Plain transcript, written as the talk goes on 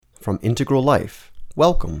From Integral Life,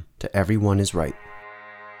 welcome to Everyone is Right.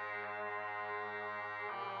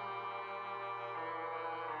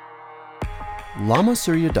 Lama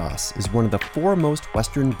Surya Das is one of the foremost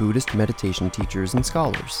Western Buddhist meditation teachers and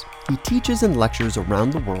scholars. He teaches and lectures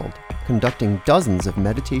around the world, conducting dozens of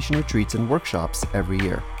meditation retreats and workshops every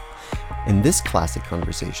year. In this classic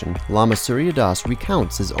conversation, Lama Surya Das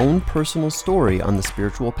recounts his own personal story on the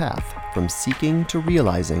spiritual path, from seeking to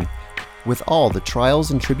realizing, with all the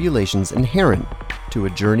trials and tribulations inherent to a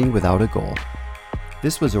journey without a goal.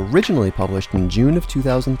 This was originally published in June of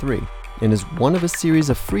 2003 and is one of a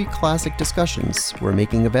series of free classic discussions we're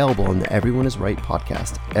making available on the Everyone is Right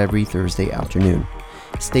podcast every Thursday afternoon.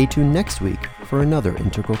 Stay tuned next week for another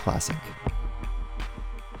Integral Classic.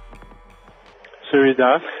 Surya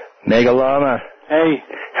Das. Mega Lama. Hey.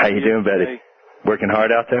 How you doing, buddy? Hey. Working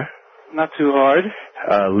hard out there? Not too hard.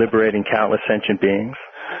 Liberating countless sentient beings?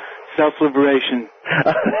 Self-liberation.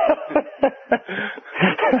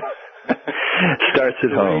 Starts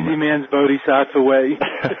at home. Lazy man's bodhisattva way.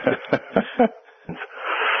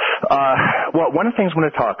 Well, one of the things I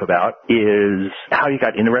want to talk about is how you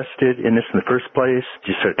got interested in this in the first place.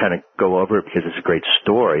 Just sort of kind of go over it because it's a great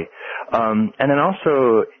story. And then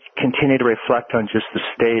also continue to reflect on just the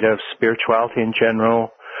state of spirituality in general,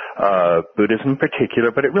 Buddhism in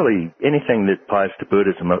particular, but it really, anything that applies to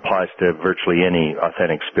Buddhism applies to virtually any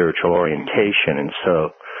authentic spiritual orientation. And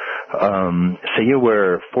so you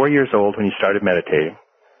were 4 years old when you started meditating.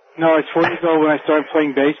 No, I was 4 years old when I started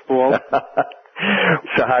playing baseball.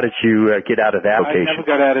 So how did you get out of that vocation? I never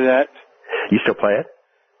got out of that. You still play it?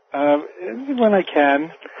 When I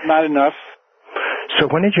can. Not enough. So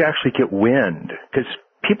when did you actually get wind? Because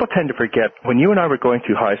people tend to forget, when you and I were going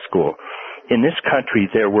through high school, in this country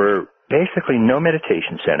there were basically no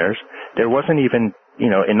meditation centers. There wasn't even,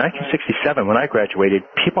 in 1967 when I graduated,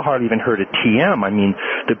 people hardly even heard of TM. I mean,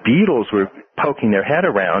 the Beatles were poking their head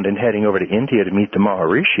around and heading over to India to meet the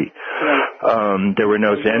Maharishi. There were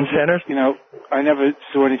no Zen centers. I never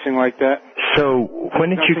saw anything like that. So when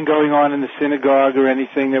did Nothing going on in the synagogue or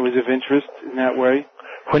anything that was of interest in that way.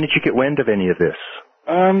 When did you get wind of any of this?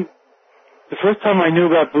 The first time I knew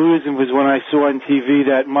about Buddhism was when I saw on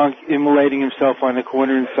TV that monk immolating himself on the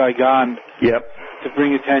corner in Saigon. Yep. To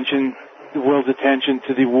bring the world's attention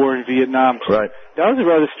to the war in Vietnam. Right. That was a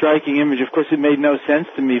rather striking image. Of course, it made no sense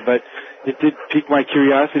to me, but it did pique my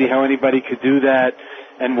curiosity how anybody could do that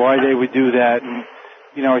and why they would do that. And,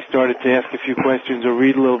 I started to ask a few questions or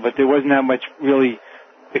read a little, but there wasn't that much really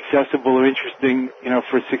accessible or interesting,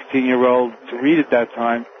 for a 16-year-old to read at that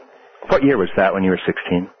time. What year was that when you were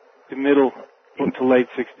 16? The middle to late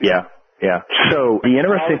 60s. Yeah. So the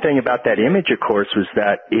interesting thing about that image, of course, was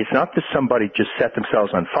that it's not that somebody just set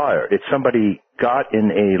themselves on fire. It's somebody got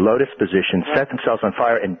in a lotus position, set themselves on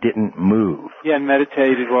fire, and didn't move. Yeah, and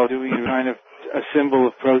meditated while doing kind of a symbol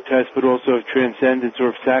of protest, but also of transcendence or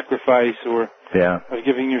of sacrifice or of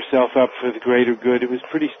giving yourself up for the greater good. It was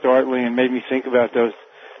pretty startling and made me think about those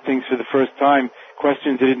things for the first time,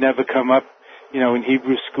 questions that had never come up, in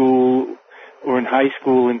Hebrew school or in high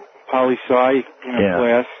school in poli-sci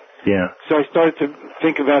class. Yeah. So I started to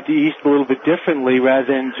think about the East a little bit differently rather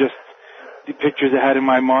than just the pictures I had in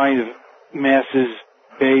my mind of masses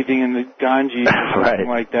bathing in the Ganges or something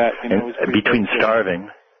like that. It was between starving.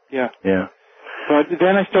 Yeah. Yeah. But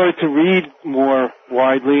then I started to read more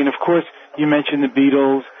widely, and of course you mentioned the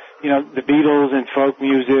Beatles, the Beatles and folk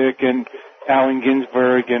music and Allen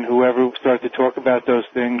Ginsberg and whoever started to talk about those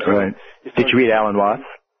things. Right. Did you read Alan Watts?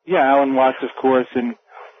 Yeah, Alan Watts, of course, and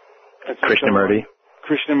Krishnamurti.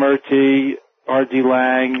 Krishnamurti, R.D.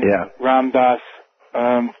 Laing, Ram Dass,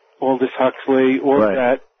 Aldous Huxley, all of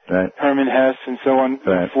that, Herman Hesse, and so on,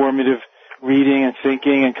 formative reading and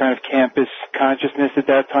thinking and kind of campus consciousness at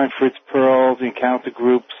that time, Fritz Perls, encounter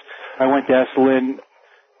groups. I went to Esalen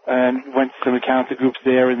and went to some encounter groups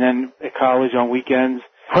there and then at college on weekends.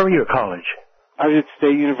 Where were you at college? I was at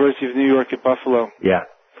State University of New York at Buffalo. Yeah.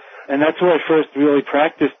 And that's where I first really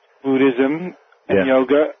practiced Buddhism and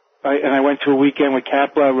yoga. I went to a weekend with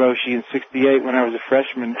Kapleau Roshi in '68 when I was a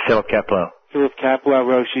freshman. Philip Kapleau. Philip Kapleau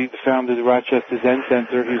Roshi, the founder of the Rochester Zen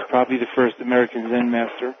Center. He was probably the first American Zen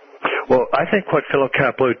master. Well, I think what Philip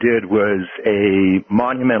Kapleau did was a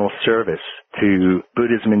monumental service to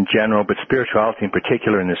Buddhism in general, but spirituality in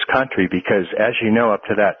particular in this country, because as you know, up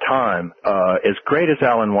to that time, as great as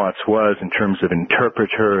Alan Watts was in terms of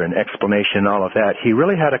interpreter and explanation and all of that, he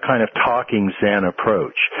really had a kind of talking Zen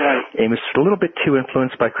approach. Right. He was a little bit too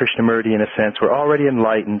influenced by Krishnamurti in a sense. We're already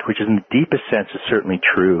enlightened, which in the deepest sense is certainly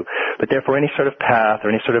true, but therefore any sort of path or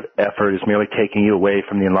any sort of effort is merely taking you away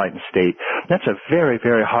from the enlightened state. That's a very,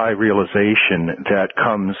 very high realization that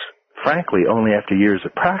comes frankly, only after years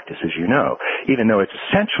of practice, as you know, even though it's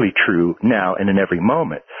essentially true now and in every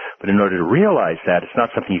moment. But in order to realize that, it's not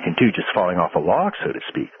something you can do just falling off a log, so to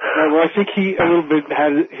speak. Well, I think he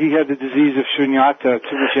had the disease of shunyata,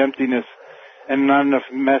 too much emptiness, and not enough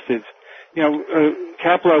methods. You know,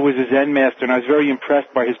 Kapleau was a Zen master, and I was very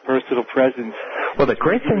impressed by his personal presence. Well, the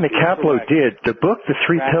great thing that Kapleau did, the book, The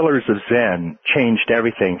Three Pillars of Zen, changed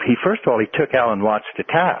everything. First of all, he took Alan Watts to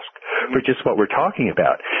task for just what we're talking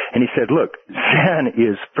about. And he said, look, Zen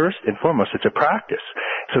is first and foremost, it's a practice.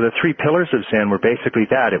 So the three pillars of Zen were basically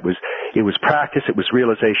that. It was practice, it was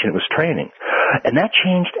realization, it was training. And that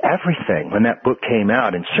changed everything when that book came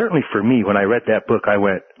out. And certainly for me, when I read that book, I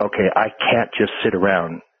went, okay, I can't just sit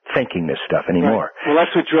around thinking this stuff anymore. Right. Well,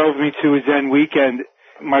 that's what drove me to a Zen weekend.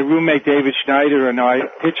 My roommate David Schneider and I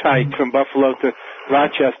hitchhiked from Buffalo to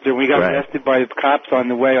Rochester. We got arrested by the cops on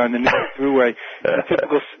the way on the New Thruway. The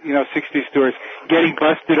typical, 60s stories. Getting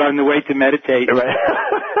busted on the way to meditate. Right.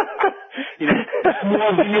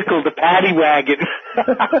 Small vehicle, the paddy wagon.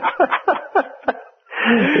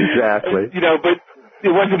 Exactly. But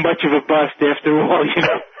it wasn't much of a bust after all,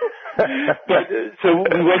 But so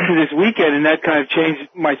we went to this weekend, and that kind of changed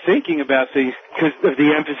my thinking about things because of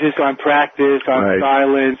the emphasis on practice, on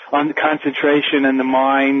silence, on the concentration and the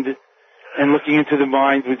mind, and looking into the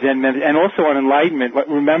mind with Zen meditation, and also on enlightenment. But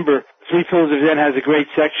remember, Three Pillars of Zen has a great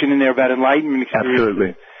section in there about enlightenment experience.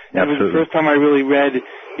 Absolutely. It was the first time I really read,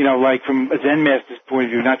 like from a Zen master's point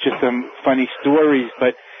of view, not just some funny stories,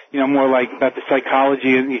 but, more like about the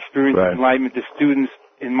psychology and the experience of enlightenment the students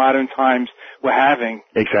in modern times were having.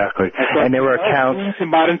 Exactly. And there were accounts students in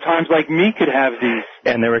modern times like me could have these.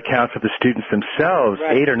 And there were accounts of the students themselves,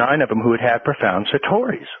 8 or 9 of them who had had profound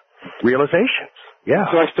satoris, realizations. Yeah.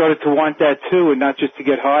 So I started to want that too, and not just to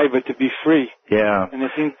get high, but to be free. Yeah. And I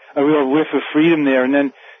think a real whiff of freedom there. And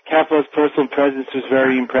then Kapleau's personal presence was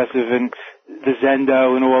very impressive, and the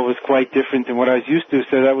Zendo and all was quite different than what I was used to.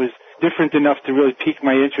 So that was different enough to really pique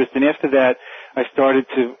my interest. And after that, I started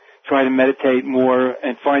to try to meditate more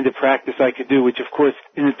and find a practice I could do, which of course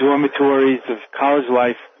in the dormitories of college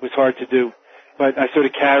life was hard to do. But I sort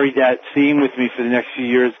of carried that theme with me for the next few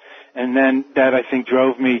years, and then that I think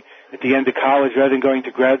drove me at the end of college. Rather than going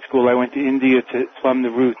to grad school, I went to India to plumb the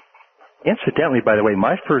root. Incidentally, by the way,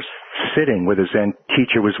 my first sitting with a Zen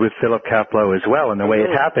teacher was with Philip Kapleau as well, and the way it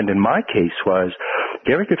happened in my case was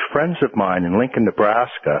very good friends of mine in Lincoln,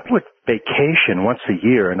 Nebraska would vacation once a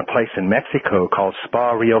year in a place in Mexico called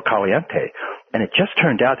Spa Rio Caliente. And it just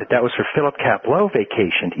turned out that that was for Philip Kapleau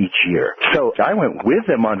vacationed each year. So I went with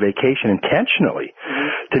them on vacation intentionally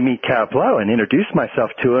to meet Kapleau and introduce myself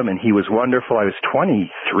to him, and he was wonderful. I was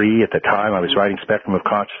 23 at the time. I was writing Spectrum of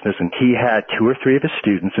Consciousness, and he had 2 or 3 of his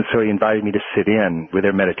students, and so he invited me to sit in with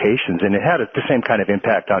their meditations, and it had the same kind of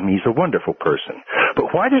impact on me. He's a wonderful person.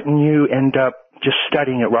 But why didn't you end up just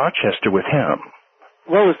studying at Rochester with him?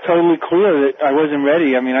 Well, it was totally clear that I wasn't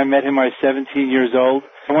ready. I mean, I met him when I was 17 years old.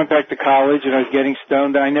 I went back to college, and I was getting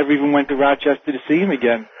stoned, and I never even went to Rochester to see him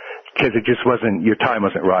again. Because it just wasn't, your time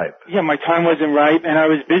wasn't ripe. Yeah, my time wasn't ripe, and I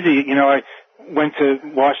was busy. I went to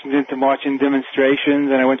Washington to march in demonstrations,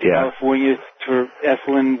 and I went to California for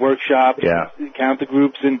Esalen workshops, counter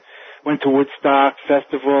groups, and went to Woodstock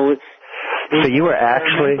Festival. So you were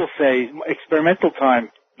actually... Experimental time.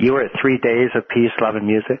 You were at 3 days of peace, love, and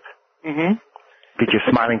music? Mm-hmm. Did your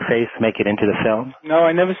smiling face make it into the film? No,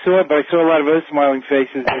 I never saw it, but I saw a lot of other smiling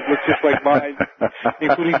faces that looked just like mine,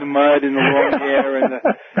 including the mud and the long hair and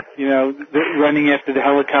the running after the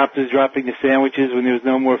helicopters, dropping the sandwiches when there was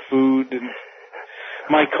no more food. And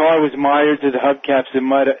my car was mired to the hubcaps in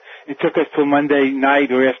mud. It took us till Monday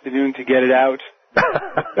night or afternoon to get it out.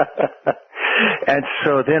 And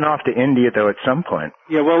so then off to India, though, at some point.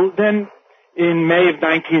 Yeah, well, then in May of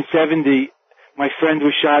 1970, my friend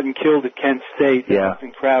was shot and killed at Kent State,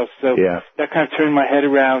 in Krauss. So that kind of turned my head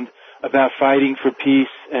around about fighting for peace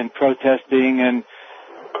and protesting and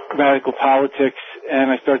radical politics. And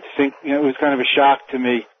I started to think, it was kind of a shock to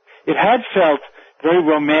me. It had felt very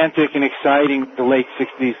romantic and exciting, the late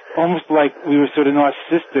 60s, almost like we were sort of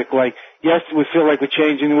narcissistic, like, yes, we feel like we're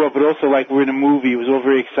changing the world, but also like we're in a movie. It was all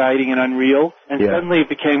very exciting and unreal. And suddenly it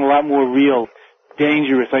became a lot more real,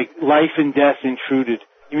 dangerous, like life and death intruded.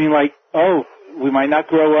 You mean like, we might not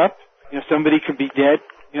grow up. Somebody could be dead.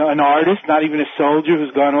 An artist, not even a soldier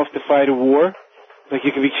who's gone off to fight a war. Like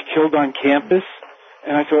you could be killed on campus.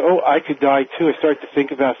 And I thought, I could die too. I started to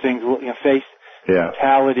think about things, face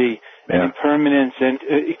mortality and impermanence and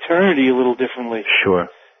eternity a little differently. Sure.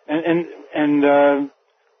 And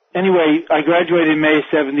anyway, I graduated in May of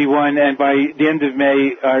 71, and by the end of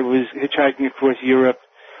May, I was hitchhiking across Europe,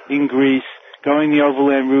 in Greece, going the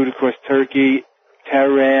overland route across Turkey,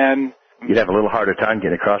 Tehran. You'd have a little harder time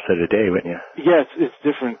getting across that a day, wouldn't you? Yes, it's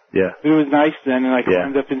different. Yeah. It was nice then, and I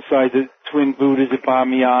climbed up inside the twin Buddhas at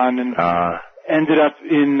Bamiyan and ended up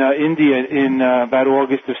in India in about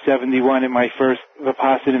August of 71 at my first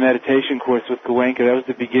Vipassana meditation course with Goenka. That was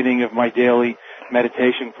the beginning of my daily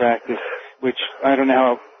meditation practice, which I don't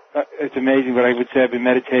know how, it's amazing, but I would say I've been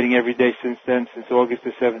meditating every day since then, since August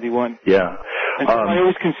of 71. Yeah. And so I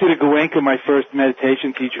always consider Goenka my first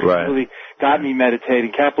meditation teacher. Right. He really got me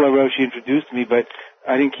meditating. Kapila Roshi introduced me, but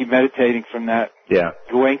I didn't keep meditating from that. Yeah.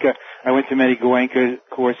 Goenka, I went to many Goenka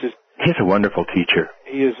courses. He's a wonderful teacher.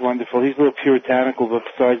 He is wonderful. He's a little puritanical, but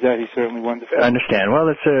besides that, he's certainly wonderful. I understand. Well,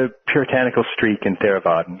 it's a puritanical streak in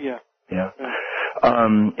Theravada. Yeah. Yeah.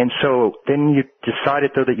 And so then you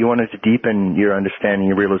decided, though, that you wanted to deepen your understanding,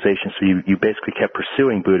 your realization, so you basically kept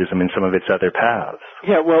pursuing Buddhism in some of its other paths.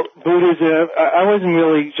 Yeah, well, Buddhism, I wasn't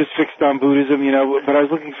really just fixed on Buddhism, but I was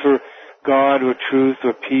looking for God or truth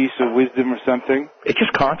or peace or wisdom or something. It's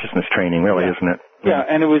just consciousness training, really, isn't it? Yeah,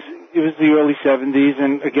 and it was the early 70s,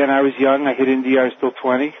 and again, I was young. I hit India, I was still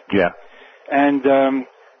 20. Yeah. And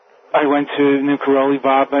I went to New Karoli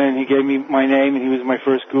Baba, and he gave me my name, and he was my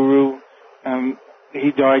first guru.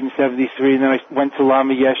 He died in 73, and then I went to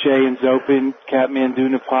Lama Yeshe in Zopin, Kathmandu,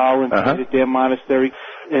 Nepal, and stayed at their monastery,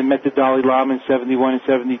 and met the Dalai Lama in 71 and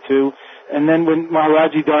 72. And then when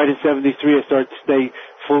Maharaji died in 73, I started to stay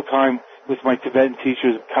full-time with my Tibetan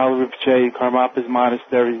teachers, Kala Rinpoche, Karmapa's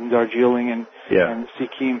monasteries in Darjeeling and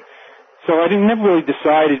Sikkim. So I never really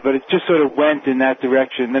decided, but it just sort of went in that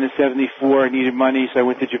direction. Then in 74, I needed money, so I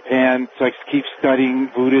went to Japan. So I keep studying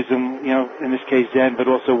Buddhism, in this case Zen, but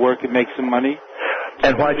also work and make some money.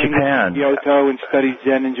 And why Japan? Kyoto and studied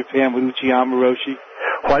Zen in Japan with Uchiyama Roshi.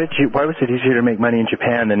 Why was it easier to make money in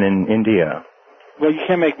Japan than in India? Well, you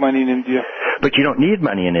can't make money in India. But you don't need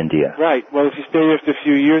money in India. Right. Well, if you stay there after a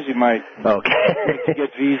few years, you might. Okay. To get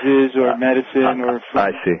visas or medicine or...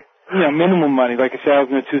 I see. Minimum money. Like I said, I was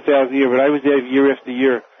in the 2,000 a year, but I was there year after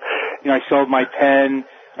year. I sold my pen.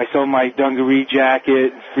 I sold my dungaree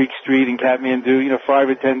jacket, Freak Street in Kathmandu, $5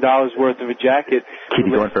 or $10 worth of a jacket. Keep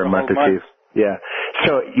you going for a month or two. Yeah.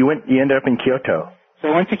 So you ended up in Kyoto. So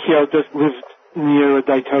I went to Kyoto, lived near a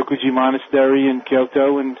Daitokuji monastery in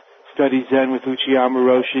Kyoto, and studied Zen with Uchiyama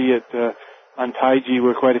Roshi on Taiji,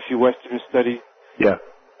 where quite a few Westerners studied. Yeah.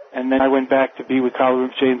 And then I went back to be with Kala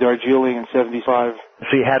Rinpoche in Darjeeling in 75.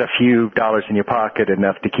 So you had a few dollars in your pocket,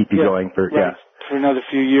 enough to keep you going for another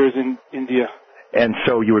few years in India. And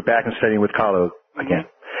so you were back and studying with Kala again.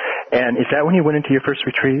 Mm-hmm. And is that when you went into your first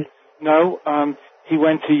retreat? No. He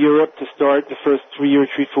went to Europe to start the first 3-year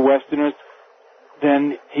retreat for Westerners.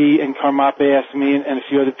 Then he and Karmapa asked me and a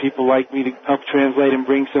few other people like me to help translate and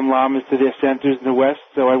bring some lamas to their centers in the West.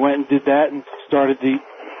 So I went and did that and started the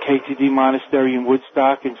KTD monastery in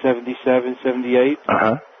Woodstock in 77, 78.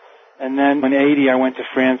 And then in 80, I went to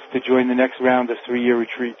France to join the next round of 3-year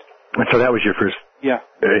retreat. And so that was your first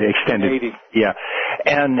extended. 80. Yeah.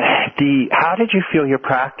 And how did you feel your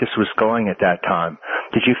practice was going at that time?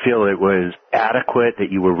 Did you feel it was adequate,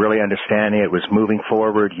 that you were really understanding it was moving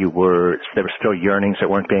forward, there were still yearnings that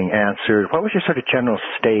weren't being answered? What was your sort of general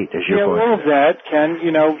state as you were going? Yeah, all of that,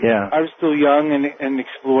 Ken. I was still young and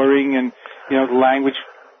exploring, and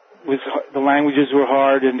the languages were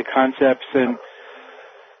hard, and the concepts, and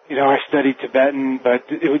I studied Tibetan, but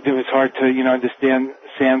it was hard to understand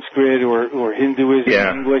Sanskrit or Hinduism or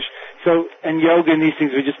English. So, and yoga and these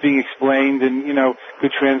things were just being explained, and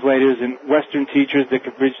good translators and Western teachers that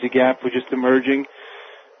could bridge the gap were just emerging.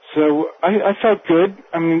 So I felt good.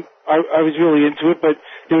 I mean, I was really into it, but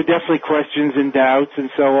there were definitely questions and doubts and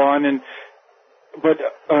so on. But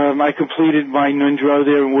I completed my Nundro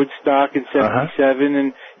there in Woodstock in 77,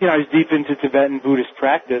 and I was deep into Tibetan Buddhist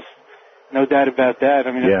practice. No doubt about that.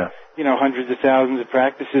 I mean, hundreds of thousands of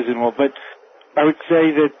practices and all. But I would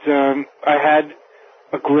say that I had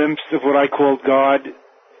a glimpse of what I called God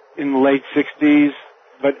in the late 60s,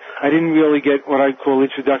 but I didn't really get what I'd call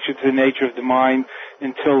Introduction to the Nature of the Mind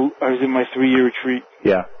until I was in my 3-year retreat.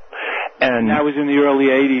 Yeah. And that was in the early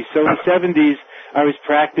 80s. So in the 70s, I was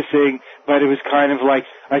practicing, but it was kind of like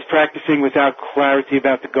I was practicing without clarity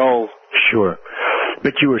about the goal. Sure.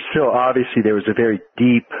 But you were still, obviously, there was a very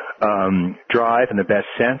deep drive in the best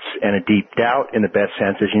sense and a deep doubt in the best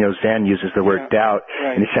sense. As you know, Zen uses the word doubt.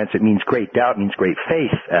 Right. In the sense it means great doubt, means great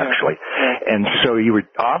faith, actually. Yeah. And so you were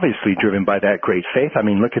obviously driven by that great faith. I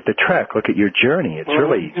mean, look at the trek. Look at your journey. It's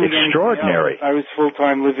really extraordinary. I was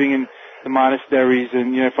full-time living in the monasteries,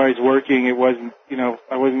 and, if I was working, it wasn't,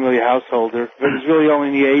 I wasn't really a householder. But it was really only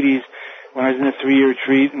in the 80s when I was in a 3-year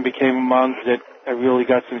retreat and became a monk that I really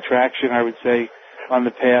got some traction, I would say. on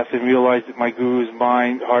the path and realized that my guru's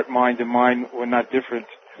mind, heart, mind, and mind were not different.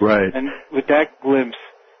 Right. And with that glimpse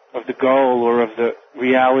of the goal or of the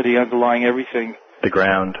reality underlying everything, the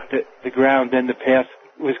ground, then the path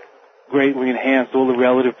was greatly enhanced. All the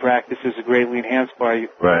relative practices are greatly enhanced by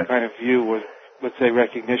that kind of view, or let's say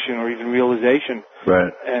recognition or even realization.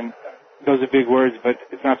 Right. And those are big words, but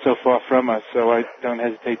it's not so far from us, so I don't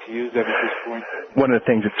hesitate to use them at this point. One of the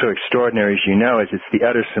things that's so extraordinary, as you know, is it's the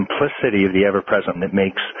utter simplicity of the ever-present that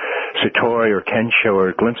makes Satori or Kensho or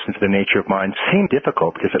a glimpse into the nature of mind seem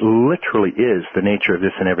difficult, because it literally is the nature of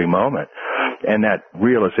this in every moment. And that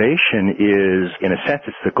realization is, in a sense,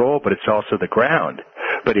 it's the goal, but it's also the ground.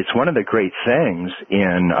 But it's one of the great things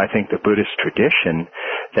in, I think, the Buddhist tradition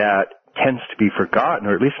that tends to be forgotten,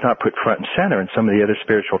 or at least not put front and center in some of the other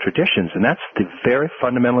spiritual traditions, and that's the very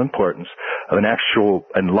fundamental importance of an actual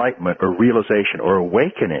enlightenment or realization or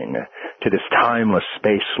awakening to this timeless,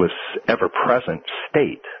 spaceless, ever-present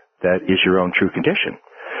state that is your own true condition.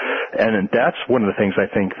 And that's one of the things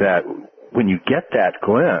I think that when you get that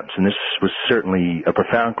glimpse, and this was certainly a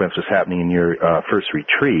profound glimpse was happening in your first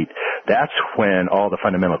retreat, that's when all the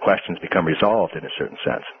fundamental questions become resolved in a certain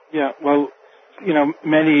sense. Yeah, well, you know,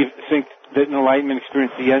 many think that an enlightenment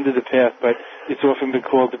experience is the end of the path, but it's often been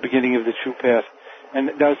called the beginning of the true path. And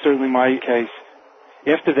that was certainly my case.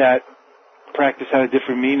 After that, practice had a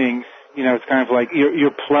different meaning. You know, it's kind of like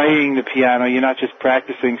you're playing the piano. You're not just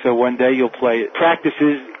practicing, so one day you'll play it. Practice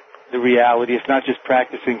is the reality. It's not just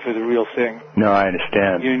practicing for the real thing. No, I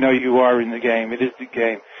understand. You know you are in the game. It is the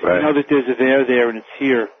game. Right. You know that there's a there, and it's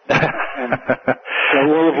here. And so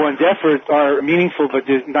all of one's efforts are meaningful, but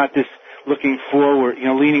there's not this looking forward, you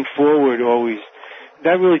know, leaning forward always.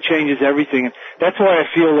 That really changes everything. And that's why I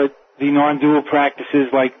feel that the non-dual practices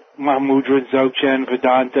like Mahamudra, Dzogchen,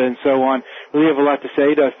 Vedanta, and so on really have a lot to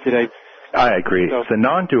say to us today. I agree. So, the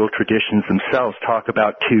non-dual traditions themselves talk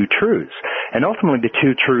about two truths. And ultimately the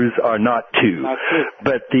two truths are not two. Not two.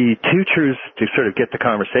 But the two truths, to sort of get the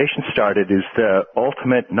conversation started, is the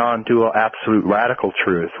ultimate non-dual absolute radical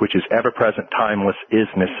truth, which is ever-present, timeless,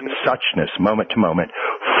 isness, suchness, moment to moment,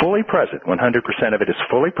 fully present. 100% of it is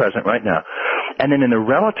fully present right now. And then in the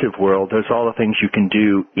relative world, there's all the things you can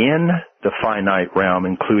do in the finite realm,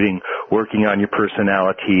 including working on your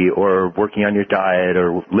personality or working on your diet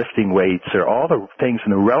or lifting weights or all the things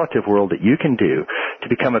in the relative world that you can do to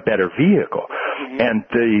become a better vehicle. Mm-hmm. And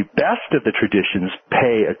the best of the traditions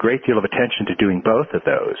pay a great deal of attention to doing both of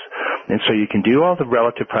those. And so you can do all the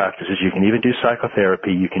relative practices. You can even do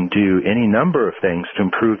psychotherapy. You can do any number of things to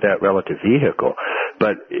improve that relative vehicle.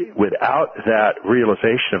 But without that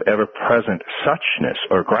realization of ever-present suchness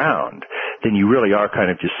or ground, then you really are kind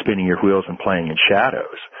of just spinning your wheels and playing in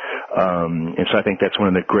shadows. And so I think that's one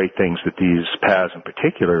of the great things that these paths in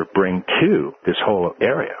particular bring to this whole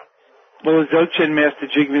area. Well, Dzogchen Master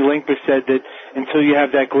Jigme Lingpa said that until you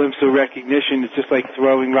have that glimpse of recognition, it's just like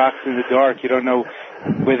throwing rocks in the dark. You don't know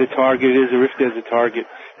where the target is or if there's a target.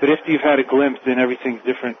 But after you've had a glimpse, then everything's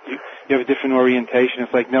different. You have a different orientation.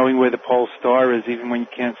 It's like knowing where the pole star is even when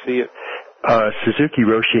you can't see it. Suzuki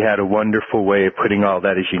Roshi had a wonderful way of putting all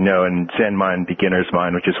that, as you know, in Zen Mind, Beginner's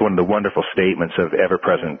Mind, which is one of the wonderful statements of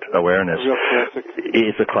ever-present awareness. A real classic.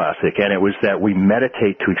 It's a classic, and it was that we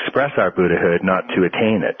meditate to express our Buddhahood, not to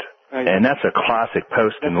attain it. Right. And that's a classic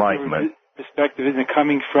post-enlightenment. Perspective, isn't it,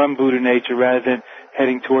 coming from Buddha nature rather than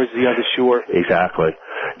heading towards the other shore? Exactly.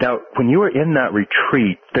 Now, when you were in that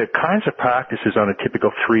retreat, the kinds of practices on a typical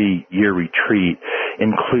 3-year retreat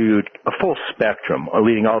include a full spectrum,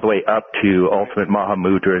 leading all the way up to Ultimate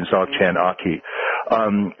Mahamudra and Dzogchen Aki.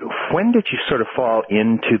 When did you sort of fall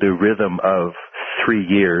into the rhythm of 3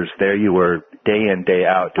 years? There you were, day in, day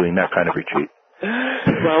out, doing that kind of retreat.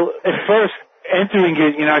 Well, at first, entering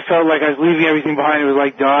it, you know, I felt like I was leaving everything behind. It was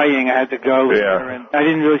like dying. I had to go there, and I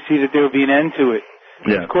didn't really see that there would be an end to it.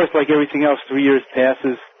 Yeah. Of course, like everything else, 3 years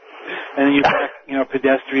passes, and then you're back, you know,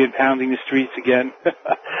 pedestrian, pounding the streets again.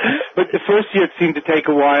 But the first year it seemed to take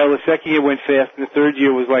a while. The second year went fast, and the third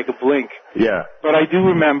year was like a blink. Yeah. But I do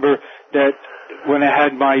remember that when I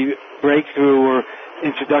had my breakthrough or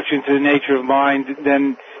introduction to the nature of mind,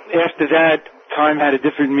 then after that, time had a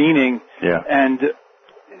different meaning. Yeah. And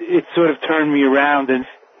it sort of turned me around, and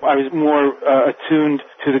I was more attuned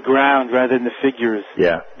to the ground rather than the figures.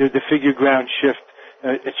 Yeah. The figure ground shift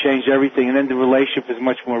it changed everything, and then the relationship was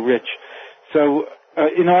much more rich. So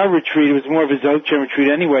in our retreat, it was more of a Dzogchen retreat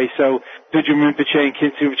anyway, so Dudjom Rinpoche and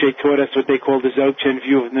Khyentse Rinpoche taught us what they call the Dzogchen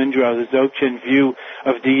view of Nundro, the Dzogchen view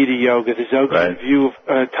of deity yoga, the Dzogchen view of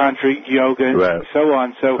tantric yoga, and so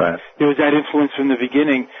on. So there was that influence from the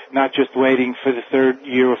beginning, not just waiting for the third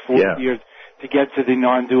year or fourth year to get to the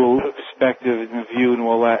non-dual perspective and the view and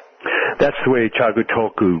all that. That's the way Chagu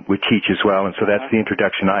Tolku would teach as well, and so that's the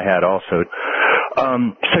introduction I had also.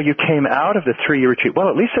 So you came out of the 3-year retreat. Well,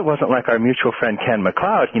 at least it wasn't like our mutual friend Ken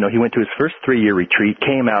McLeod. You know, he went to his first 3-year retreat,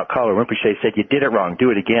 came out, Kalu Rinpoche said, you did it wrong,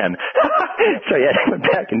 do it again. So he went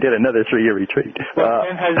back and did another 3-year retreat. Well,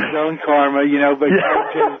 Ken has his own karma, you know, but...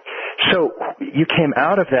 So you came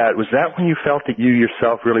out of that. Was that when you felt that you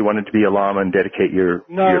yourself really wanted to be a Lama and dedicate your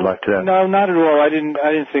life to that? No, not at all. I didn't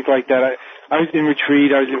think like that. I was in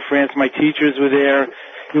retreat. I was in France. My teachers were there.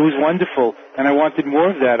 It was wonderful, and I wanted more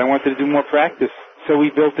of that. I wanted to do more practice. So we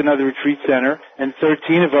built another retreat center, and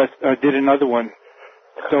 13 of us did another one.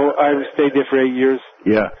 So I stayed there for 8 years.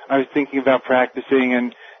 Yeah. I was thinking about practicing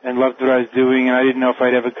and loved what I was doing, and I didn't know if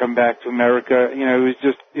I'd ever come back to America. You know,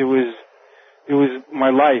 it was my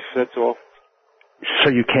life, that's all.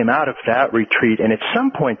 So you came out of that retreat, and at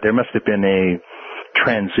some point there must have been a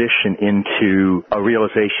transition into a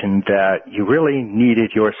realization that you really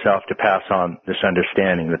needed yourself to pass on this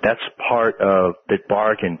understanding, that's part of the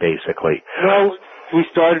bargain, basically. Well, we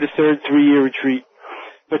started a third 3-year retreat,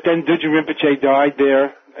 but then Dudjom Rinpoche died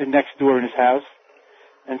there next door in his house,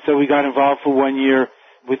 and so we got involved for 1 year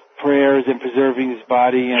with prayers and preserving his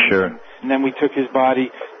body, and, sure. And then we took his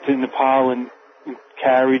body to Nepal and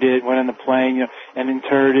carried it, went on the plane, you know, and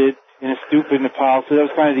interred it in a stupa in Nepal. So that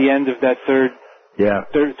was kind of the end of that third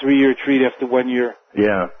 3-year retreat after 1 year.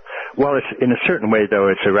 Yeah. Well, it's in a certain way, though,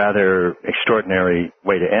 it's a rather extraordinary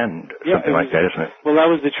way to end something like that, isn't it? Well, that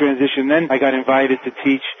was the transition. Then I got invited to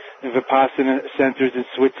teach in Vipassana centers in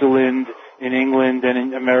Switzerland, in England, and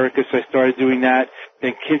in America, so I started doing that.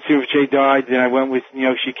 Then Khyentse Rinpoche died. Then I went with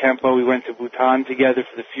Nyoshe Khenpo. We went to Bhutan together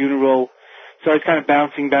for the funeral. So I was kind of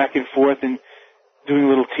bouncing back and forth and doing a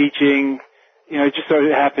little teaching. You know, it just sort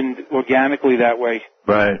of happened organically that way.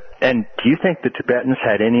 Right. And do you think the Tibetans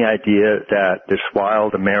had any idea that this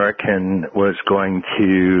wild American was going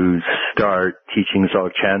to start teaching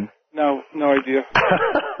Dzogchen? No idea.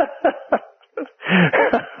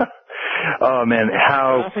 Oh, man,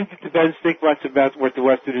 how... I don't think the Tibetans think much about what the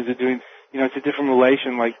Westerners are doing. You know, it's a different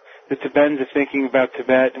relation. Like, the Tibetans are thinking about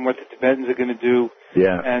Tibet and what the Tibetans are going to do.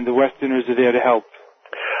 Yeah. And the Westerners are there to help.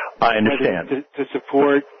 I understand. To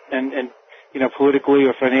support and, you know, politically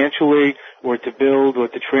or financially, or to build, or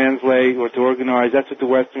to translate, or to organize. That's what the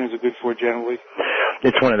Westerners are good for generally.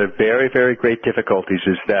 It's one of the very, very great difficulties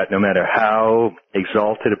is that no matter how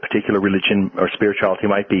exalted a particular religion or spirituality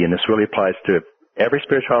might be, and this really applies to every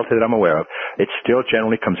spirituality that I'm aware of, it still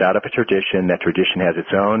generally comes out of a tradition. That tradition has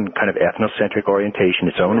its own kind of ethnocentric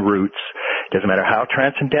orientation, its own roots. It doesn't matter how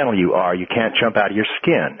transcendental you are, you can't jump out of your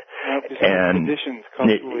skin. And traditions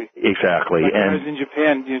culturally. Exactly. Like when I was in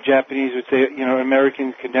Japan, you know, Japanese would say, you know,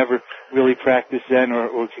 Americans could never really practice Zen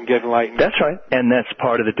or can get enlightened. That's right. And that's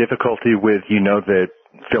part of the difficulty with, you know, that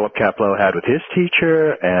Philip Kapleau had with his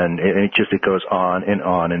teacher, and it goes on and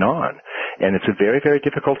on and on. And it's a very, very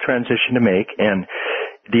difficult transition to make, and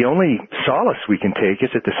the only solace we can take is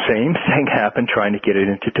that the same thing happened trying to get it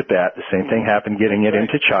into Tibet, the same thing happened getting it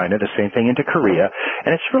into China, the same thing into Korea,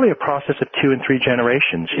 and it's really a process of 2 and 3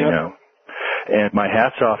 generations, you know. And my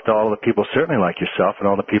hat's off to all the people, certainly like yourself, and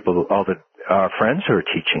all the people, all the our friends who are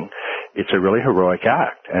teaching. It's a really heroic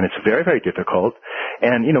act, and it's very, very difficult.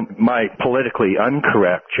 And, you know, my politically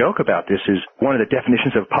incorrect joke about this is one of the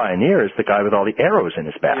definitions of pioneer is the guy with all the arrows in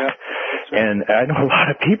his back. Yeah, right. And I know a lot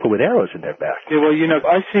of people with arrows in their back. Yeah, well, you know,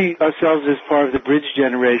 I see ourselves as part of the bridge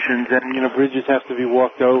generations, and, you know, bridges have to be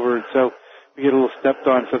walked over, and so we get a little stepped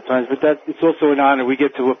on sometimes. But it's also an honor. We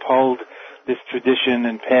get to uphold this tradition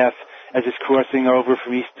and path as it's crossing over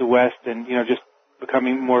from east to west and, you know, just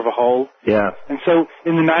becoming more of a whole. Yeah. And so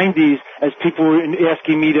in the 90s, as people were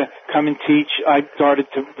asking me to come and teach, I started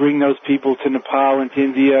to bring those people to Nepal and to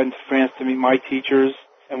India and to France to meet my teachers.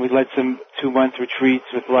 And we led some 2-month retreats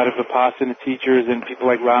with a lot of Vipassana teachers and people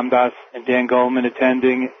like Ram Dass and Dan Goleman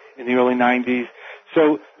attending in the early 90s.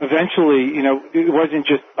 So eventually, you know, it wasn't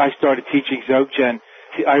just I started teaching Dzogchen.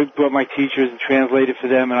 I brought my teachers and translated for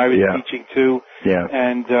them, and I was teaching too. Yeah.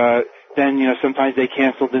 And then, you know, sometimes they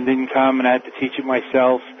canceled and didn't come, and I had to teach it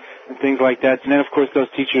myself and things like that. And then, of course, those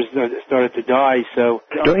teachers started to die. So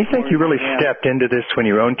don't you think you really stepped into this when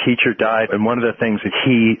your own teacher died? And one of the things that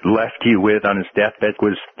he left you with on his deathbed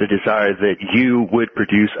was the desire that you would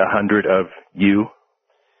produce 100 of you?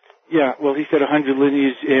 Yeah, well, he said 100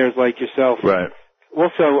 lineage heirs like yourself. Right.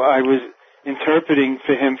 Also, I was interpreting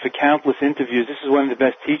for him for countless interviews. This is one of the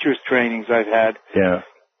best teachers' trainings I've had. Yeah.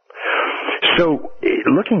 So,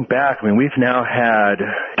 looking back, I mean, we've now had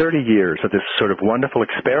 30 years of this sort of wonderful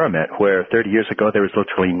experiment where 30 years ago there was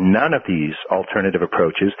literally none of these alternative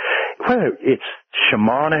approaches, whether it's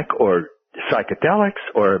shamanic or psychedelics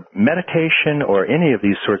or meditation or any of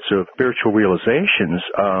these sorts of spiritual realizations,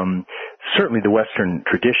 certainly the Western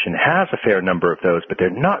tradition has a fair number of those, but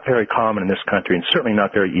they're not very common in this country and certainly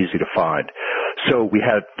not very easy to find. So we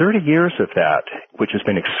had 30 years of that, which has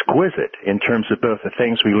been exquisite in terms of both the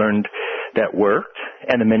things we learned that worked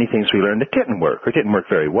and the many things we learned that didn't work or didn't work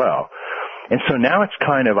very well. And so now it's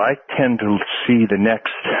kind of, I tend to see the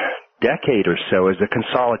next decade or so as a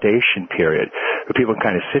consolidation period where people can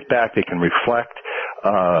kind of sit back, they can reflect,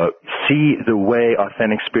 see the way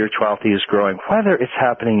authentic spirituality is growing, whether it's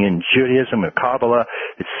happening in Judaism and Kabbalah.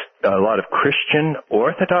 It's a lot of Christian,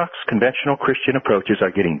 Orthodox, conventional Christian approaches are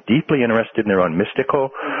getting deeply interested in their own mystical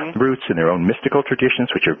roots and their own mystical traditions,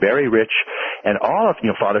 which are very rich. And all of,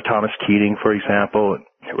 Father Thomas Keating, for example,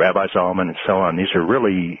 Rabbi Zalman and so on, these are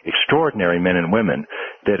really extraordinary men and women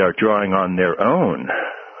that are drawing on their own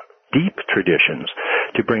deep traditions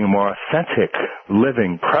to bring a more authentic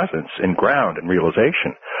living presence and ground and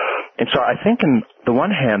realization. And so I think on the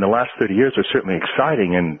one hand, the last 30 years are certainly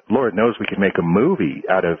exciting, and Lord knows we could make a movie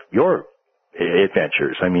out of your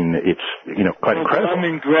adventures. I mean, it's, quite incredible. Dom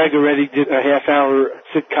and Greg already did a half-hour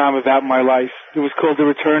sitcom about my life. It was called The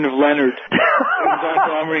Return of Leonard. I was on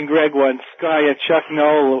Dom and Greg once. Guy at Chuck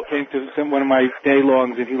Knoll came to one of my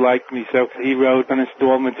day-longs, and he liked me, so he wrote an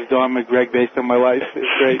installment of Dom and Greg based on my life. It's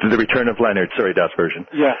great. The Return of Leonard, sorry, Das version.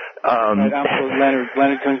 Yeah. Leonard.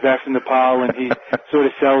 Leonard comes back from Nepal, and he's sort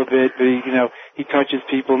of celibate, but he touches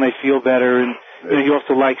people, and they feel better, and he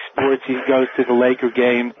also likes sports. He goes to the Laker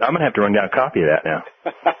games. I'm going to have to run down a copy of that now.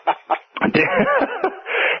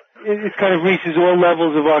 It kind of reaches all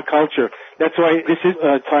levels of our culture. That's why this is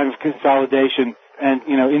a time of consolidation and,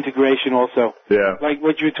 integration also. Yeah. Like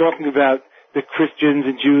what you were talking about, the Christians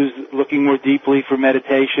and Jews looking more deeply for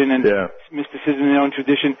meditation and mysticism in their own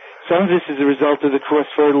tradition. Some of this is a result of the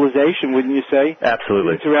cross-fertilization, wouldn't you say?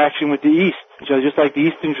 Absolutely. The interaction with the East. So just like the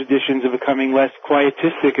Eastern traditions are becoming less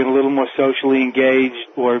quietistic and a little more socially engaged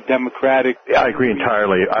or democratic. I agree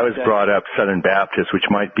entirely. I was brought up Southern Baptist, which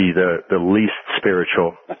might be the least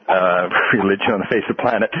spiritual religion on the face of the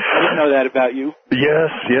planet. I didn't know that about you.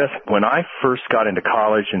 Yes. When I first got into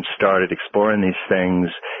college and started exploring these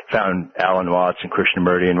things, found Alan Watts and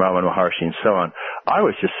Krishnamurti and Ramana Maharshi and so on, I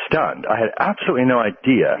was just stunned. I had absolutely no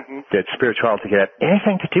idea that spirituality had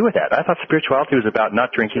anything to do with that. I thought spirituality was about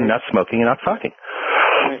not drinking, not smoking, and not fucking.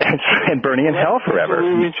 And burning in hell forever. That's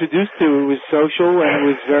what we were introduced to. It was social and it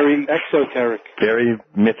was very exoteric. Very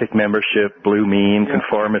mythic membership, blue mean,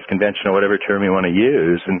 conformist, conventional, whatever term you want to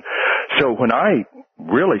use. And so when I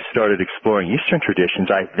really started exploring Eastern traditions,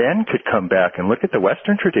 I then could come back and look at the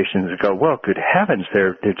Western traditions and go, well, good heavens,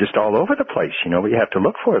 they're just all over the place, but you have to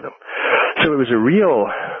look for them. So it was a real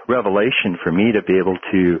revelation for me to be able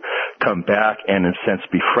to come back and, in a sense,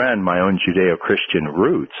 befriend my own Judeo-Christian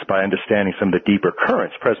roots by understanding some of the deeper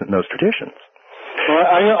currents present in those traditions. Well,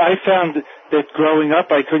 I found that growing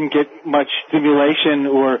up I couldn't get much stimulation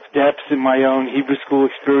or depth in my own Hebrew school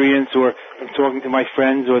experience or from talking to my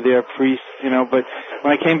friends or their priests, but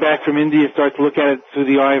when I came back from India and started to look at it through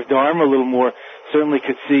the eye of Dharma a little more, certainly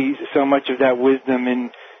could see so much of that wisdom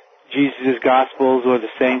in Jesus' Gospels or the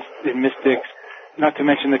saints and mystics, not to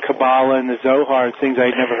mention the Kabbalah and the Zohar, things I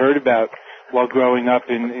had never heard about while growing up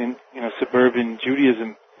in suburban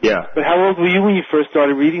Judaism. Yeah. But how old were you when you first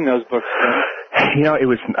started reading those books, then? It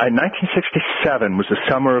was 1967 was the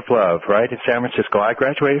summer of love, right, in San Francisco. I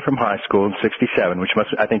graduated from high school in 67, which must,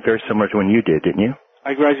 I think, very similar to when you did, didn't you?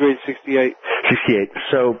 I graduated 68. 68.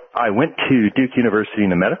 So I went to Duke University in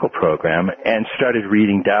the medical program and started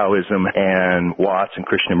reading Taoism and Watts and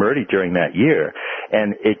Krishnamurti during that year,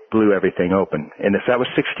 and it blew everything open. And that was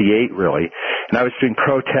 68, really. And I was doing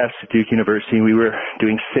protests at Duke University, and we were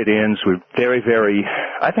doing sit-ins. We were very, very,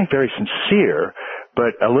 I think, very sincere,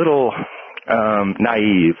 but a little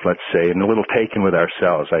naive, let's say, and a little taken with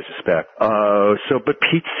ourselves, I suspect. But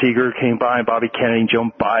Pete Seeger came by, and Bobby Kennedy and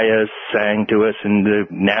Joan Baez sang to us, and the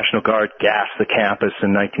National Guard gassed the campus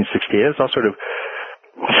in 1968. It was all sort of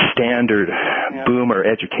standard boomer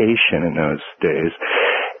education in those days.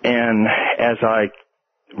 And as I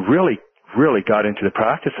really got into the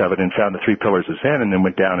practice of it and found the 3 pillars of Zen, and then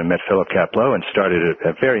went down and met Philip Kapleau and started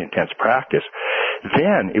a very intense practice,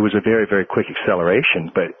 then it was a very, very quick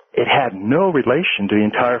acceleration, but it had no relation to the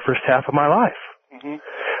entire first half of my life.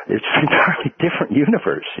 It's an entirely different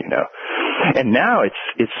universe, And now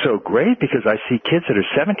it's so great because I see kids that are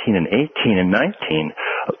 17 and 18 and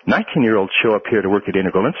 19-year-olds show up here to work at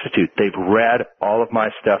Integral Institute. They've read all of my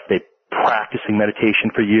stuff. They've practicing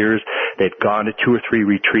meditation for years. They've gone to 2 or 3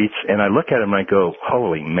 retreats, and I look at them and I go,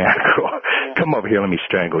 holy mackerel, come over here, let me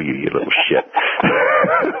strangle you, you little shit.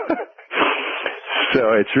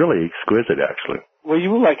 So it's really exquisite, actually. Well,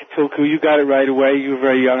 you were like a Tulku. You got it right away. You were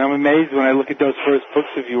very young. I'm amazed when I look at those first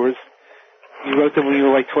books of yours. You wrote them when you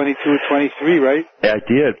were like 22 or 23, right? I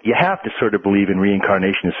did. You have to sort of believe in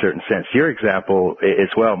reincarnation in a certain sense. Your example as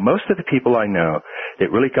well, most of the people I know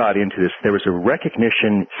that really got into this, there was a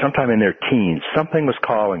recognition sometime in their teens, something was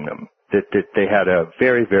calling them, that they had a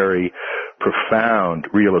very, very profound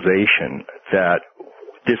realization that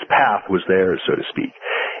this path was theirs, so to speak.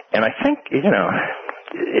 And I think, it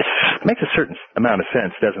makes a certain amount of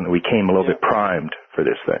sense, doesn't it? We came a little bit primed for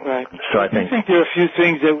this thing. Right. So I think there are a few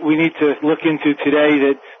things that we need to look into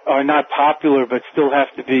today that are not popular but still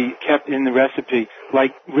have to be kept in the recipe,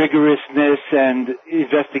 like rigorousness and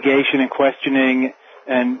investigation and questioning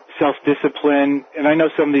and self-discipline. And I know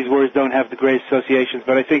some of these words don't have the great associations,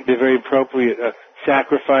 but I think they're very appropriate.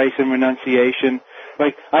 Sacrifice and renunciation.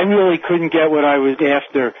 Like, I really couldn't get what I was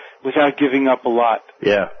after without giving up a lot.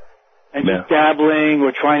 Yeah. And just dabbling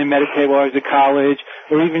or trying to meditate while I was at college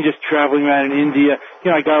or even just traveling around in India.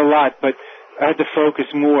 I got a lot, but I had to focus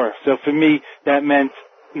more. So for me, that meant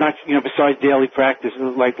not, besides daily practice,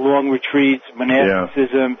 like long retreats,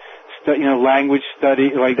 monasticism, language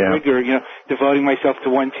study, rigor, devoting myself to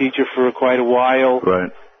one teacher for quite a while.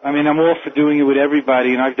 Right. I mean, I'm all for doing it with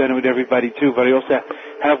everybody, and I've done it with everybody too, but I also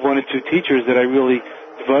have one or two teachers that I really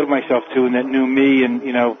devoted myself to and that knew me and,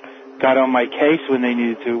 got on my case when they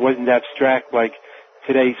needed to. It wasn't abstract like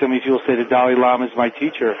today. So many people say the Dalai Lama is my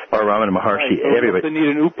teacher. Or Ramana Maharshi. Right. Everybody. We need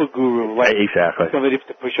an Upa guru, like exactly. somebody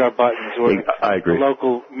to push our buttons, or I agree. A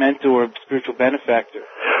local mentor or spiritual benefactor.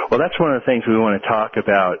 Well, that's one of the things we want to talk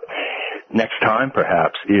about next time,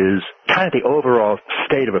 perhaps, is kind of the overall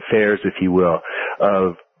state of affairs, if you will,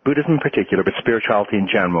 of Buddhism in particular, but spirituality in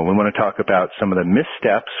general. We want to talk about some of the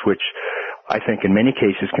missteps, which I think in many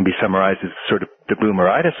cases can be summarized as sort of the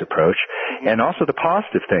boomeritis approach, and also the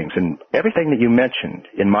positive things. And everything that you mentioned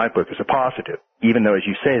in my book is a positive, even though, as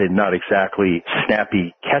you say, they're not exactly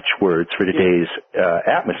snappy catchwords for today's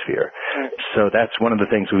atmosphere. So that's one of the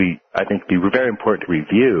things I think be very important to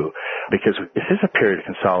review, because this is a period of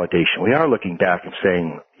consolidation. We are looking back and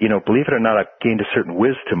saying, believe it or not, I've gained a certain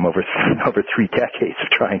wisdom over 3 decades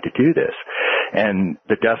of trying to do this. And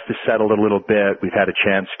the dust has settled a little bit. We've had a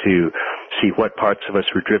chance to see what parts of us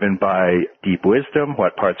were driven by deep wisdom,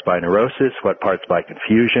 what parts by neurosis, what parts by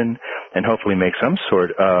confusion, and hopefully make some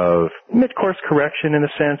sort of mid-course correction in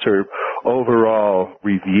a sense, or overall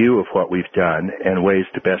review of what we've done and ways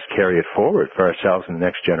to best carry it forward for ourselves and the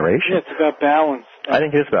next generation. Yeah, it's about balance. I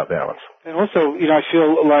think it is about balance. And also, I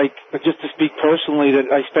feel like, just to speak personally,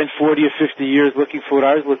 that I spent 40 or 50 years looking for what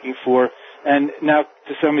I was looking for, and now,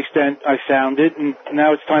 to some extent, I found it, and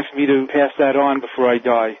now it's time for me to pass that on before I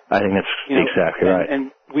die. I think that's exactly right. And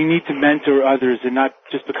we need to mentor others and not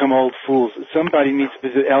just become old fools. Somebody needs to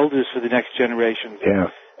be the elders for the next generation. Yeah.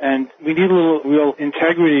 And we need a little real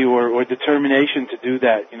integrity or determination to do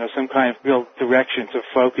that, some kind of real direction to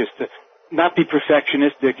focus, to not be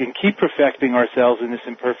perfectionistic and keep perfecting ourselves in this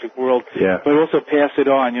imperfect world, but also pass it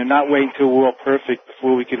on, not wait until we're all perfect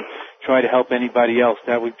before we can try to help anybody else.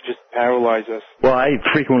 That would just paralyze us. Well, I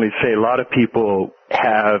frequently say a lot of people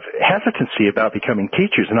have hesitancy about becoming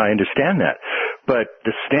teachers, and I understand that. But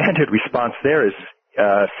the standard response there is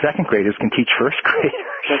second graders can teach first graders.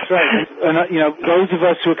 That's right. And, those of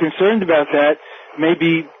us who are concerned about that may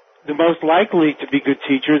be the most likely to be good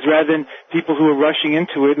teachers rather than people who are rushing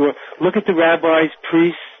into it. Or look at the rabbis,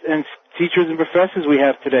 priests, and teachers and professors we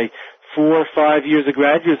have today. 4 or 5 years of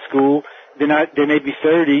graduate school, they may be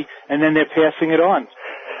 30, and then they're passing it on.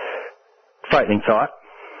 Frightening thought.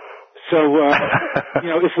 So,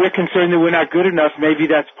 if we're concerned that we're not good enough, maybe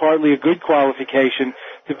that's partly a good qualification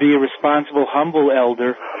to be a responsible, humble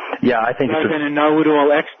elder. Yeah, I think rather than a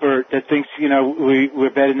know-it-all expert that thinks, we're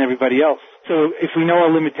better than everybody else. So if we know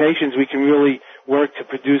our limitations, we can really work to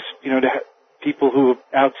produce, people who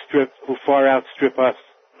far outstrip us.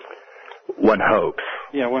 One hopes.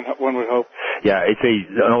 Yeah, one would hope. Yeah, it's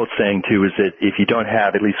an old saying, too, is that if you don't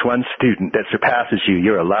have at least one student that surpasses you,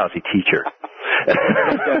 you're a lousy teacher.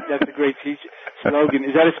 That's a great slogan.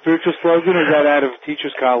 Is that a spiritual slogan, or is that out of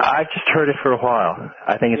Teachers College? I've just heard it for a while.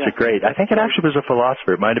 I think it's I think it actually was a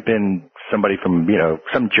philosopher. It might have been somebody from,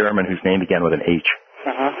 some German whose name began with an H.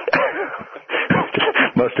 Uh-huh.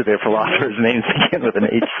 Most of their philosophers' names begin with an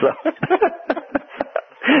H, so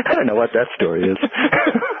I don't know what that story is.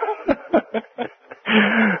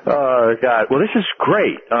 Oh, God. Well, this is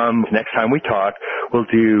great. Next time we talk, we'll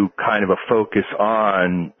do kind of a focus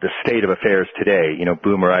on the state of affairs today,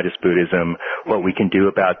 boomeritis Buddhism, what we can do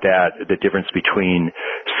about that, the difference between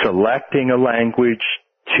selecting a language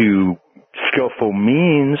to skillful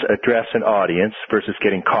means address an audience versus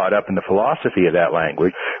getting caught up in the philosophy of that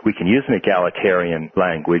language. We can use an egalitarian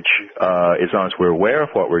language as long as we're aware of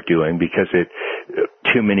what we're doing, because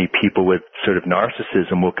too many people with sort of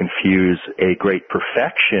narcissism will confuse a great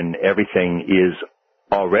perfection, everything is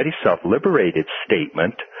already self-liberated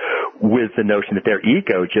statement with the notion that their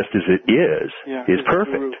ego, just as it is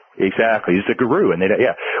perfect. Exactly. He's a guru, and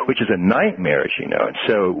which is a nightmare, as you know. And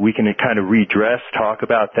so we can kind of redress, talk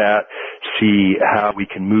about that, see how we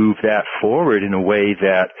can move that forward in a way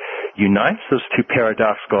that unites those two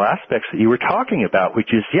paradoxical aspects that you were talking about,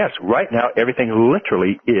 which is, yes, right now everything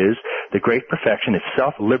literally is the great perfection. It's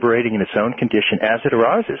self-liberating in its own condition as it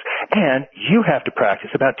arises. And you have to practice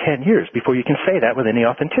about 10 years before you can say that with any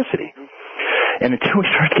authenticity. And until we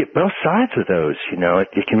start to get both sides of those,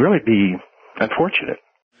 it can really be unfortunate.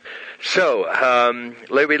 So,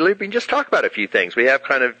 Larry, we can just talk about a few things. We have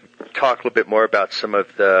kind of talked a little bit more about some of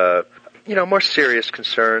the, more serious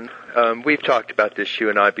concerns. We've talked about this, you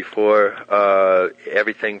and I, before,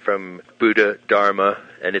 everything from Buddha Dharma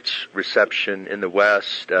and its reception in the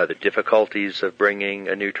West, the difficulties of bringing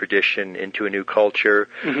a new tradition into a new culture,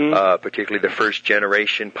 particularly the first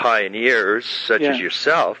generation pioneers, such as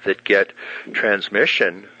yourself, that get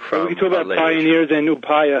transmission from... We talk about pioneers and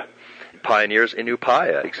upaya. Pioneers in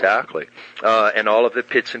Upaya, exactly. And all of the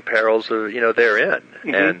pits and perils of, therein.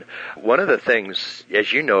 And one of the things,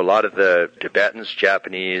 as you know, a lot of the Tibetans,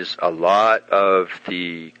 Japanese, a lot of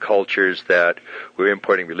the cultures that we're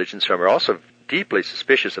importing religions from are also deeply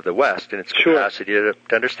suspicious of the West and its capacity to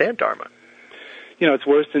understand Dharma. It's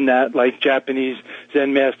worse than that, like Japanese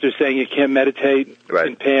Zen masters saying you can't meditate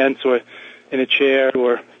in pants or in a chair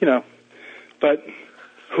or, but...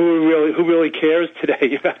 Who really cares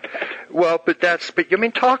today about that? Well, but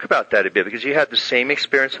talk about that a bit, because you had the same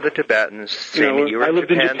experience with the Tibetans. I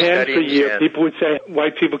lived in Japan for a year. People would say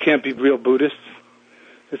white people can't be real Buddhists.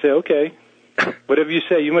 I say, okay, whatever you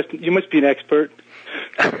say. You must be an expert.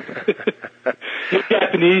 You're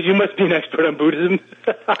Japanese. You must be an expert on Buddhism.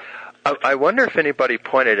 I wonder if anybody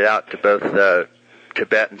pointed out to both the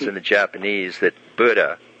Tibetans and the Japanese that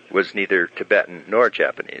Buddha was neither Tibetan nor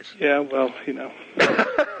Japanese. Yeah, well,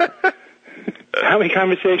 How many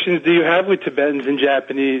conversations do you have with Tibetans and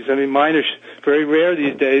Japanese? I mean, mine are very rare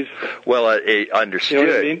these days. Well, understood. You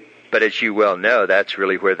know what I mean? But as you well know, that's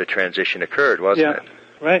really where the transition occurred, wasn't it?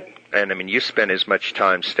 Yeah, right. And, you spent as much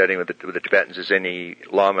time studying with the Tibetans as any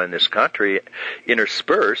Lama in this country,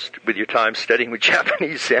 interspersed with your time studying with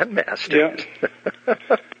Japanese Zen masters. Yeah.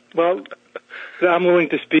 Well... I'm willing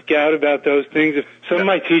to speak out about those things. Some of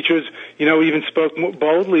my teachers, even spoke more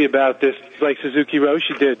boldly about this, like Suzuki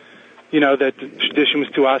Roshi did. That the tradition was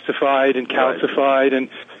too ossified and calcified and,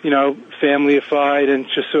 familyified and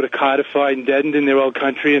just sort of codified and deadened in their old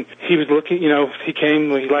country. And he was looking, he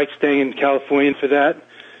liked staying in California for that.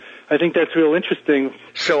 I think that's real interesting.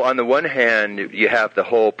 So on the one hand, you have the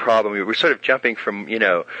whole problem. We're sort of jumping from,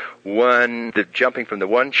 jumping from the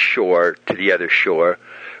one shore to the other shore.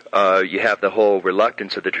 You have the whole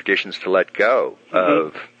reluctance of the traditions to let go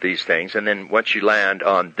of these things. And then once you land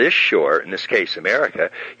on this shore, in this case America,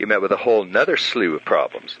 you met with a whole nother slew of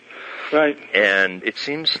problems. Right. And it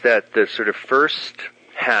seems that the sort of first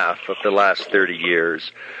half of the last 30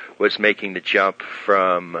 years was making the jump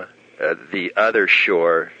from the other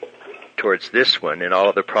shore towards this one, and all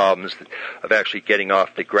of the problems of actually getting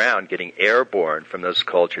off the ground, getting airborne from those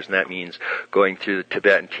cultures, and that means going through the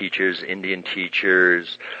Tibetan teachers, Indian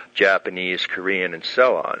teachers, Japanese, Korean, and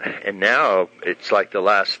so on. And now, it's like the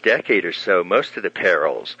last decade or so, most of the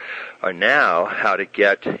perils are now how to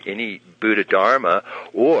get any Buddha Dharma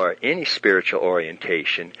or any spiritual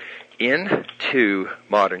orientation into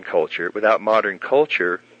modern culture without modern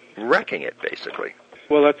culture wrecking it, basically.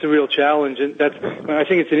 Well, that's a real challenge, and I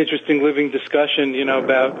think it's an interesting living discussion,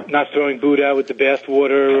 about not throwing Buddha out with the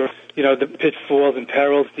bathwater, or, the pitfalls and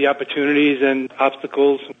perils, the opportunities and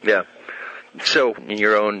obstacles. Yeah. So, in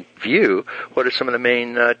your own view, what are some of the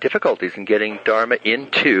main difficulties in getting Dharma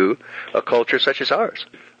into a culture such as ours?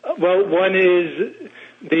 Well, one is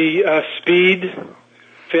the speed,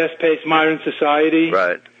 fast-paced modern society.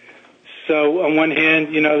 Right. So, on one hand,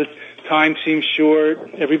 time seems short.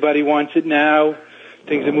 Everybody wants it now.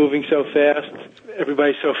 Things are moving so fast.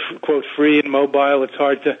 Everybody's so, quote, free and mobile. It's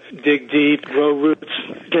hard to dig deep, grow roots,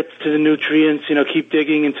 get to the nutrients, keep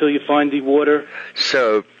digging until you find the water.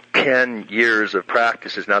 So 10 years of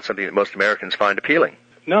practice is not something that most Americans find appealing.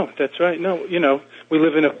 No, that's right. No, we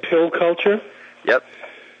live in a pill culture. Yep.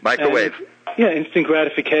 Microwave. And, instant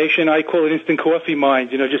gratification. I call it instant coffee mind.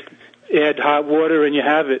 Just add hot water and you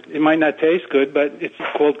have it. It might not taste good, but it's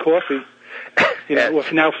called coffee.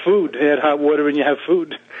 Now food. Add hot water and you have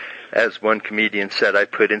food. As one comedian said, I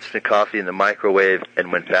put instant coffee in the microwave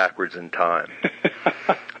and went backwards in time.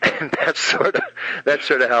 And that's sort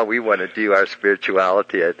of how we want to do our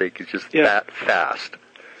spirituality, I think, is just that fast.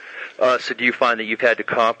 So do you find that you've had to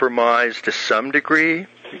compromise to some degree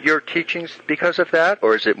your teachings because of that,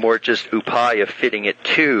 or is it more just upaya fitting it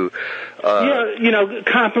to?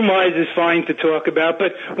 Compromise is fine to talk about,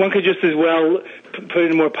 but one could just as well put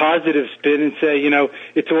in a more positive spin and say,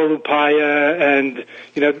 it's all upaya, and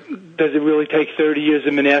does it really take 30 years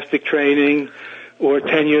of monastic training, or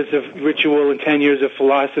 10 years of ritual and 10 years of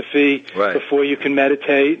philosophy before you can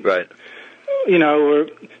meditate? Right. Or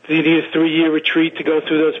do you need a 3-year retreat to go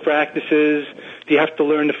through those practices? Do you have to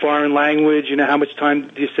learn the foreign language? How much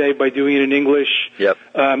time do you save by doing it in English? Yep.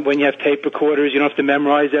 When you have tape recorders, you don't have to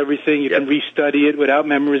memorize everything. You can restudy it without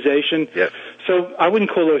memorization. Yep. So I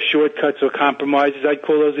wouldn't call those shortcuts or compromises. I'd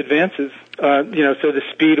call those advances. So the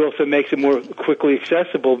speed also makes it more quickly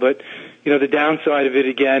accessible. But, the downside of it,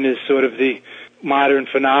 again, is sort of the modern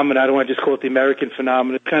phenomena. I don't want to just call it the American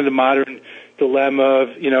phenomenon. It's kind of the modern dilemma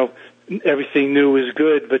of, everything new is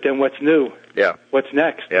good, but then what's new? Yeah. What's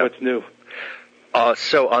next? Yeah. What's new?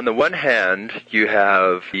 So on the one hand, you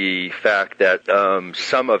have the fact that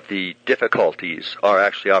some of the difficulties are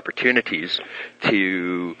actually opportunities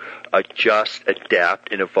to adjust,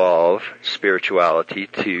 adapt, and evolve spirituality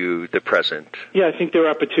to the present. Yeah, I think there are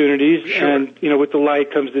opportunities, Sure. and with the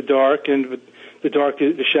light comes the dark, and with the dark,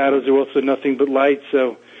 the shadows are also nothing but light.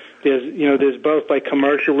 So there's both, like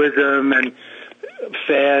commercialism and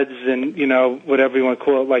fads and, whatever you want to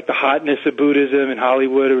call it, like the hotness of Buddhism in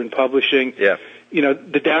Hollywood or in publishing. Yeah.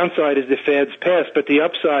 The downside is the fads pass, but the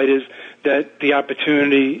upside is that the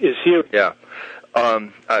opportunity is here. Yeah.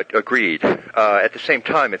 Agreed. At the same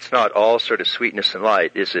time, it's not all sort of sweetness and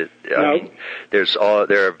light, is it? No. I mean, there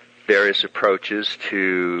are various approaches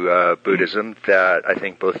to Buddhism that I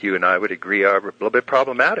think both you and I would agree are a little bit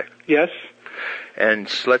problematic. Yes. And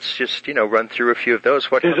so let's just, theren through a few of those.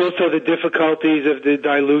 There's also the difficulties of the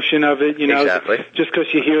dilution of it, Exactly. Just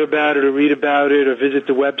because you hear about it or read about it or visit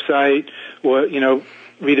the website or,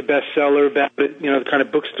 read a bestseller about it, the kind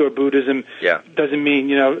of bookstore Buddhism doesn't mean,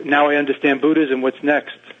 now I understand Buddhism, what's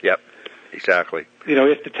next? Yep, exactly.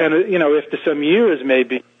 After some years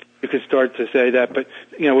maybe you can start to say that, but,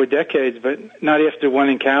 or decades, but not after one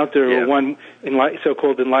encounter or one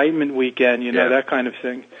so-called enlightenment weekend, that kind of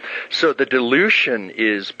thing. So the dilution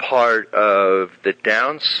is part of the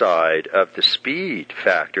downside of the speed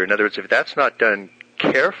factor. In other words, if that's not done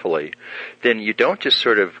carefully, then you don't just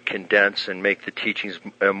sort of condense and make the teachings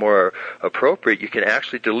more appropriate. You can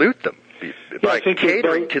actually dilute them by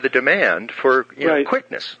catering to the demand for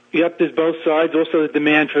quickness. Yep, there's both sides. Also the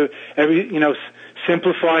demand for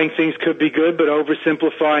simplifying things could be good, but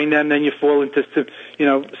oversimplifying them, then you fall into,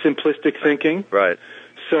 simplistic thinking. Right.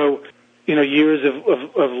 So, years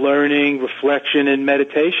of learning, reflection, and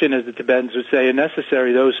meditation, as the Tibetans would say, are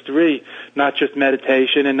necessary. Those three, not just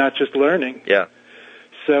meditation and not just learning. Yeah.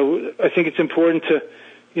 So I think it's important to,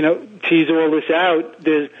 tease all this out.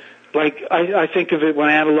 There's, I think of it when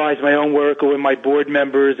I analyze my own work or when my board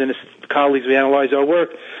members and colleagues, we analyze our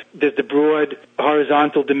work. There's the broad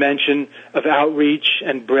horizontal dimension of outreach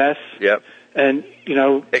and breadth. Yep. And,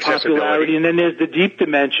 popularity. And then there's the deep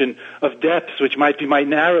dimension of depths, which might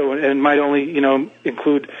narrow and might only,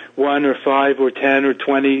 include 1 or 5 or 10 or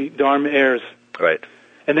 20 Dharma heirs. Right.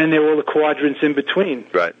 And then there are all the quadrants in between.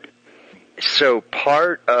 Right. So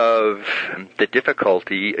part of the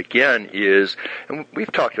difficulty, again, is, and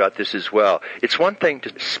we've talked about this as well, it's one thing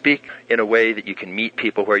to speak in a way that you can meet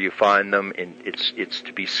people where you find them, and it's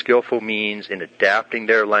to be skillful means in adapting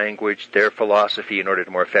their language, their philosophy, in order to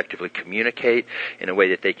more effectively communicate in a way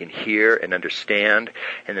that they can hear and understand.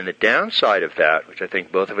 And then the downside of that, which I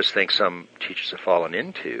think both of us think some teachers have fallen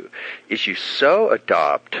into, is you so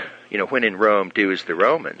adopt, when in Rome, do as the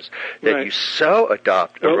Romans, that you so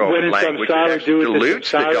adopt a Roman language that actually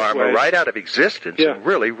dilutes the Dharma right out of existence in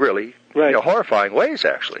really, really horrifying ways,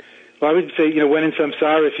 actually. Well, I would say, when in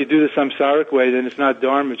samsara, if you do the samsaric way, then it's not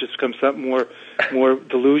Dharma, it just becomes something more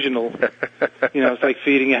delusional. It's like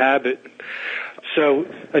feeding a habit. So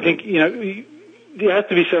I think, there has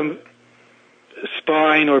to be some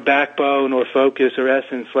spine or backbone or focus or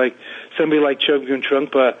essence, like somebody like Chogyam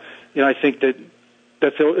Trungpa. I think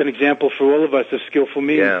that's an example for all of us of skillful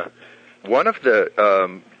means. Yeah. One of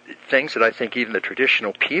the things that I think even the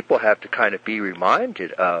traditional people have to kind of be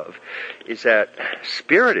reminded of is that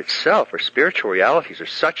spirit itself, or spiritual realities, or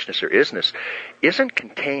suchness, or isness, isn't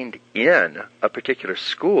contained in a particular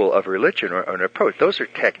school of religion or an approach. Those are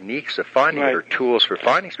techniques of finding it, or tools for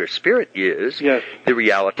finding spirit. Spirit is the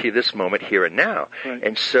reality of this moment, here and now. Right.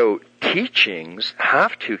 And so teachings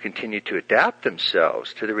have to continue to adapt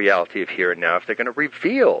themselves to the reality of here and now if they're going to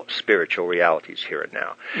reveal spiritual realities here and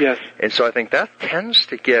now. Yes. And so I think that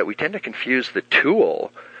we tend to confuse the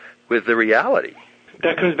tool with the reality.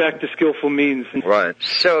 That comes back to skillful means. Right.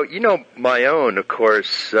 So, my own, of course,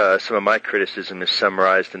 some of my criticism is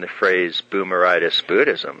summarized in the phrase boomeritis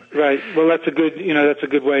Buddhism. Right. Well, that's a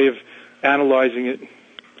good way of analyzing it.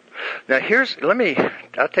 Now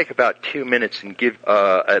I'll take about 2 minutes and give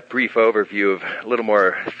a brief overview of a little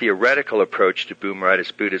more theoretical approach to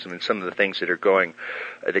boomeritis Buddhism and some of the things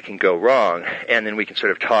that can go wrong, and then we can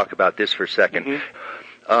sort of talk about this for a second.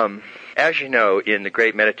 Mm-hmm. As you know, in the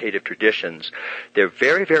great meditative traditions, they're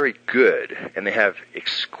very, very good, and they have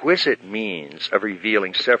exquisite means of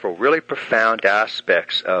revealing several really profound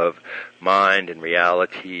aspects of mind and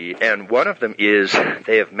reality. And one of them is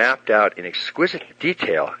they have mapped out in exquisite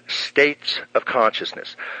detail states of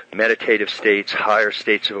consciousness, meditative states, higher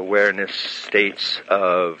states of awareness, states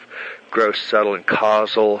of gross, subtle, and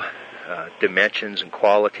causal dimensions and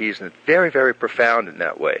qualities, and very, very profound in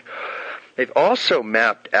that way. They've also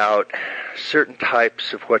mapped out certain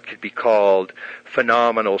types of what could be called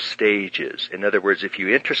phenomenal stages. In other words, if you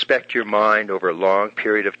introspect your mind over a long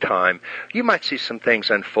period of time, you might see some things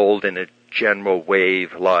unfold in a general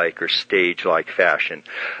wave-like or stage-like fashion.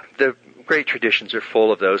 The great traditions are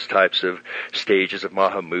full of those types of stages of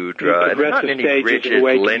Mahamudra, and not in any rigid,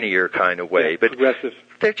 linear kind of way, but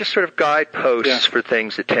they're just sort of guideposts for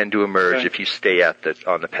things that tend to emerge if you stay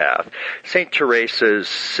on the path. St. Teresa's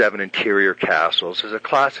 7 interior castles is a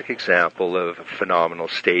classic example of phenomenal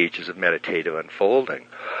stages of meditative unfolding.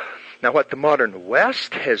 Now, what the modern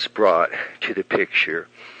West has brought to the picture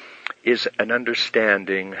is an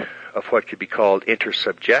understanding of what could be called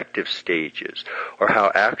intersubjective stages, or how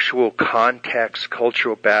actual context,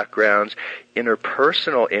 cultural backgrounds,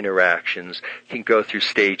 interpersonal interactions can go through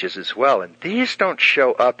stages as well. And these don't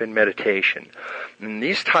show up in meditation. And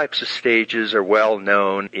these types of stages are well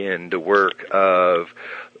known in the work of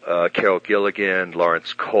Carol Gilligan,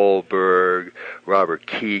 Lawrence Kohlberg, Robert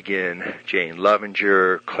Keegan, Jane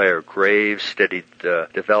Lovinger, Claire Graves studied the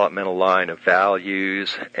developmental line of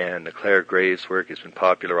values, and the Claire Graves work has been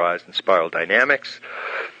popularized in spiral dynamics.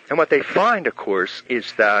 And what they find, of course,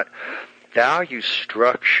 is that value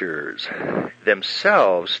structures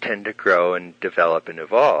themselves tend to grow and develop and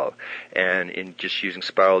evolve. And in just using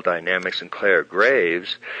spiral dynamics and Claire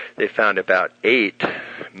Graves, they found about 8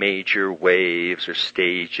 major waves or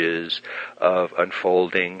stages of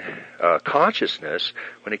unfolding consciousness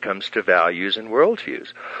when it comes to values and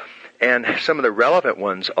worldviews. And some of the relevant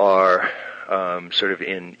ones are sort of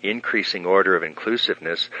in increasing order of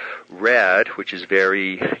inclusiveness. Red, which is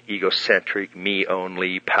very egocentric, me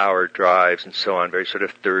only, power drives, and so on, very sort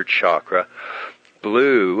of third chakra.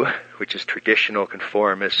 Blue, which is traditional,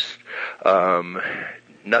 conformist,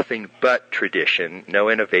 nothing but tradition, no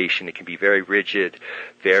innovation. It can be very rigid,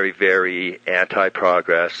 very, very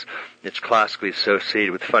anti-progress. It's classically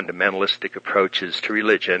associated with fundamentalistic approaches to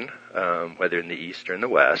religion, whether in the East or in the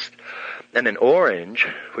West. And then orange,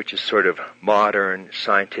 which is sort of modern,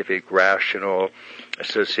 scientific, rational,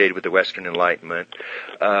 associated with the Western Enlightenment.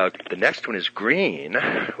 The next one is green,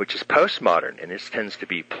 which is postmodern, and this tends to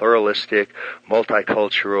be pluralistic,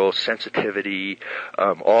 multicultural, sensitivity,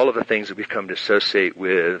 all of the things that we've come to associate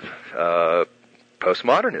with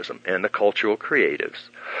postmodernism and the cultural creatives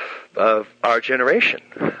of our generation.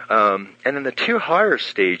 And then the 2 higher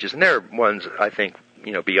stages, and there are ones, I think,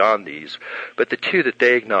 beyond these, but the 2 that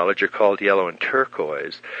they acknowledge are called yellow and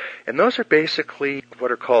turquoise. And those are basically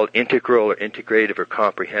what are called integral or integrative or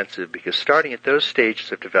comprehensive, because starting at those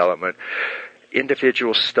stages of development,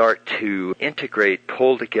 individuals start to integrate,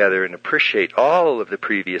 pull together, and appreciate all of the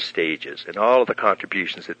previous stages and all of the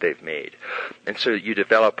contributions that they've made. And so you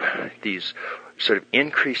develop these sort of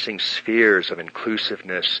increasing spheres of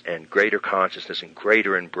inclusiveness and greater consciousness and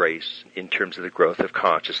greater embrace in terms of the growth of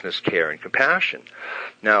consciousness, care, and compassion.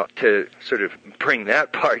 Now, to sort of bring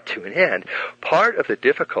that part to an end, part of the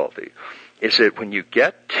difficulty is that when you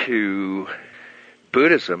get to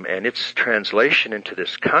Buddhism and its translation into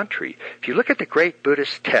this country, if you look at the great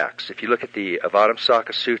Buddhist texts, if you look at the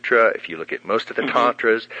Avatamsaka Sutra, if you look at most of the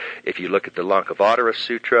Tantras, if you look at the Lankavatara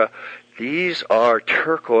Sutra, these are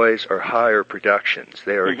turquoise or higher productions.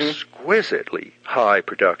 They are exquisitely high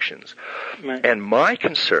productions. Right. And my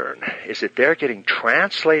concern is that they're getting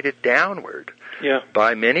translated downward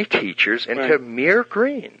by many teachers into mere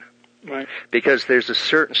green. Right. Because there's a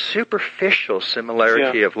certain superficial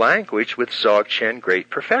similarity of language with Dzogchen Great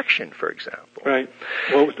Perfection, for example. Right.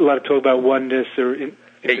 Well, a lot of talk about oneness or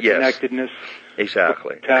interconnectedness.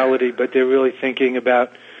 Exactly. Totality, but they're really thinking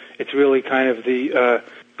about, it's really kind of the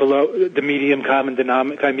below the medium common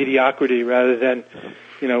denominator, kind of mediocrity, rather than,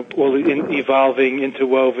 all evolving,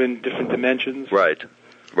 interwoven different dimensions. Right.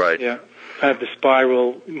 Right. Yeah. Kind of the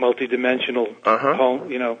spiral, multidimensional,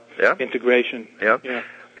 integration. Yeah. Yeah.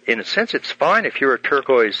 In a sense, it's fine if you're a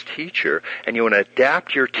turquoise teacher and you want to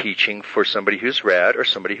adapt your teaching for somebody who's red or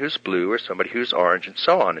somebody who's blue or somebody who's orange and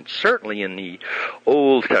so on. And certainly in the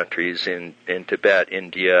old countries, in Tibet,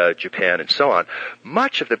 India, Japan, and so on,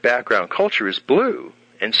 much of the background culture is blue.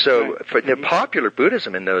 And so for the popular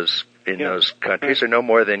Buddhism in those countries are no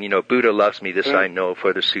more than, Buddha loves me, this I know,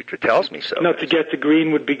 for the sutra tells me so. No, to get to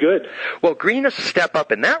green would be good. Well, green is a step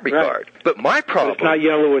up in that regard. Right. But my problem it's not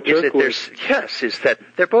yellow or turquoise. is that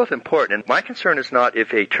they're both important. And my concern is not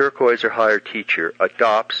if a turquoise or higher teacher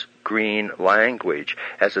adopts green language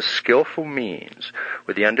as a skillful means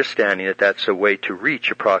with the understanding that that's a way to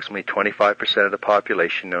reach approximately 25% of the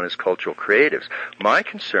population known as cultural creatives. My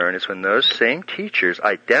concern is when those same teachers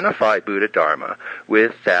identify Buddha Dharma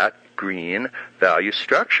with that green value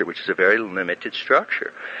structure, which is a very limited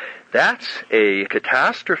structure. That's a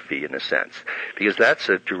catastrophe in a sense, because that's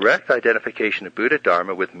a direct identification of Buddha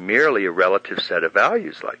Dharma with merely a relative set of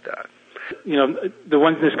values like that. The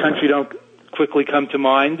ones in this country don't quickly come to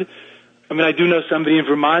mind. I mean, I do know somebody in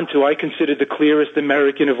Vermont who I consider the clearest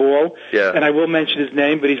American of all, and I will mention his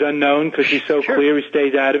name, but he's unknown because he's so clear he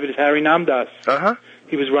stays out of it, is Hari Namdas.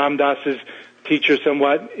 He was Ram Dass's teacher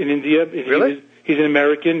somewhat in India. Really? He's an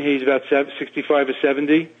American. He's about 65 or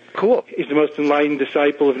 70. Cool. He's the most enlightened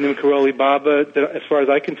disciple of Nim Karoli Baba, as far as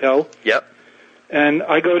I can tell. Yep. And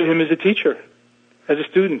I go to him as a teacher, as a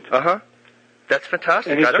student. That's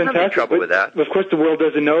fantastic. I don't have any trouble with that. Of course, the world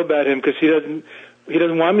doesn't know about him because he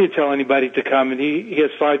doesn't want me to tell anybody to come. And he has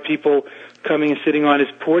 5 people coming and sitting on his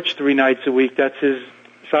porch 3 nights a week. That's his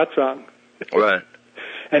satsang. Right.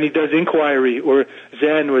 And he does inquiry or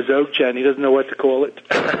Zen or Dzogchen. He doesn't know what to call it.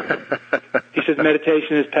 He says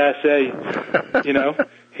meditation is passé.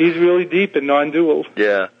 He's really deep and non-dual.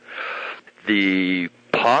 Yeah. The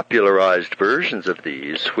popularized versions of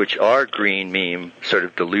these, which are green meme sort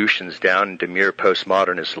of dilutions down into mere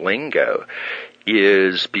postmodernist lingo,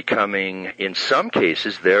 is becoming, in some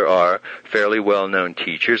cases, there are fairly well-known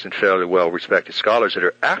teachers and fairly well-respected scholars that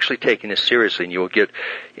are actually taking this seriously, and you will get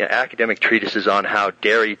academic treatises on how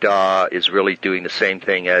Derrida is really doing the same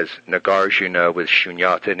thing as Nagarjuna with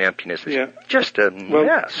shunyata and emptiness. It's just a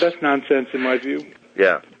mess. That's nonsense in my view.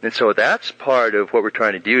 Yeah, and so that's part of what we're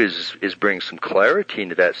trying to do is bring some clarity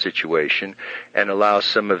into that situation and allow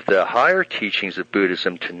some of the higher teachings of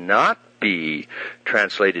Buddhism to not be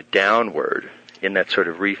translated downward in that sort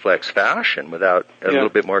of reflex fashion without a little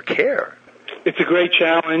bit more care. It's a great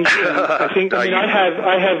challenge.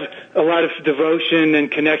 I have a lot of devotion and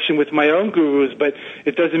connection with my own gurus, but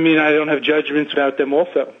it doesn't mean I don't have judgments about them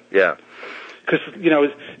also. Yeah. Because,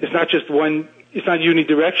 it's not just one, it's not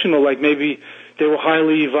unidirectional, like maybe they were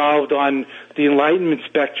highly evolved on the Enlightenment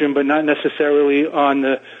spectrum, but not necessarily on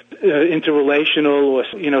the interrelational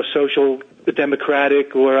or, social,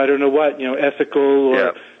 democratic, or I don't know what, ethical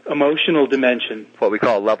or emotional dimension. What we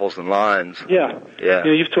call levels and lines. Yeah. Yeah.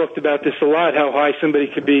 You've talked about this a lot, how high somebody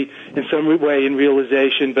could be in some way in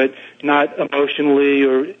realization, but not emotionally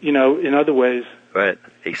or, in other ways. Right.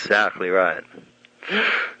 Exactly right.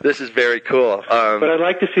 This is very cool. But I'd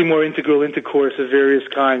like to see more integral intercourse of various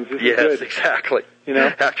kinds. Yes, exactly.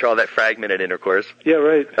 After all that fragmented intercourse. Yeah,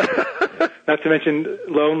 right. Not to mention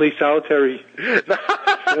lonely, solitary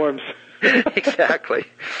forms. Exactly.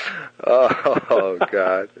 Oh,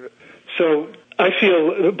 God. So I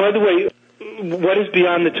feel, by the way, what is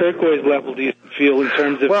beyond the turquoise level, do you feel, in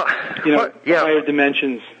terms of, higher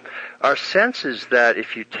dimensions? Our sense is that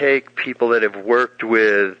if you take people that have worked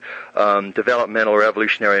with developmental or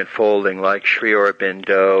evolutionary unfolding like Sri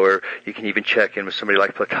Aurobindo, or you can even check in with somebody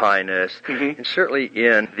like Plotinus, and certainly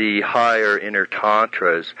in the higher inner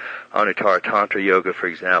tantras, Anuttara Tantra Yoga, for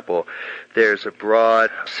example, there's a broad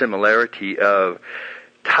similarity of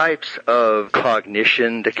types of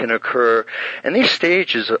cognition that can occur, and these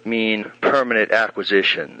stages mean permanent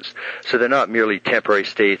acquisitions. So they're not merely temporary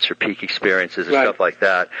states or peak experiences or stuff like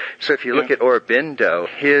that. So if you look at Aurobindo,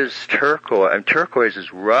 his turquoise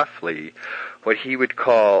is roughly what he would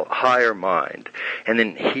call higher mind. And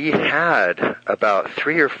then he had about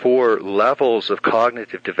 3 or 4 levels of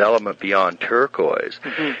cognitive development beyond turquoise.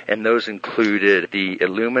 And those included the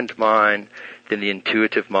illumined mind, then the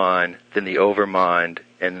intuitive mind, then the overmind,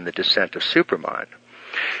 and then the descent of supermind.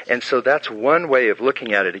 And so that's one way of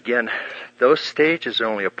looking at it. Again, those stages are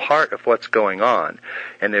only a part of what's going on.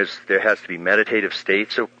 And there has to be meditative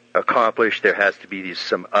states accomplished. There has to be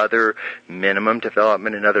some other minimum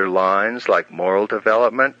development in other lines, like moral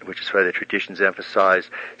development, which is why the traditions emphasize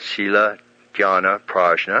sila, jnana,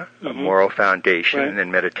 prajna, a moral foundation, and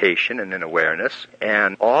then meditation, and then awareness.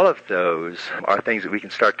 And all of those are things that we can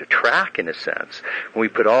start to track, in a sense. When we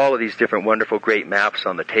put all of these different wonderful, great maps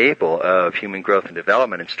on the table of human growth and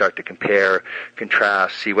development and start to compare,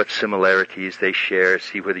 contrast, see what similarities they share,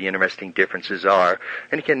 see where the interesting differences are.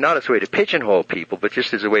 And again, not as a way to pigeonhole people, but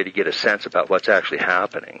just as a way to get a sense about what's actually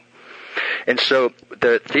happening. And so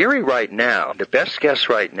the theory right now, the best guess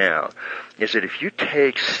right now, is that if you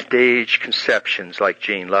take stage conceptions like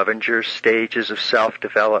Jane Lovinger's stages of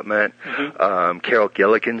self-development, Carol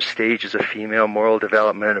Gilligan's stages of female moral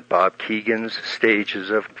development, Bob Keegan's stages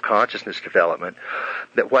of consciousness development,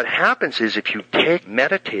 that what happens is if you take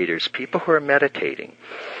meditators, people who are meditating,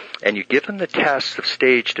 and you give them the tests of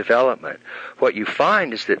stage development, what you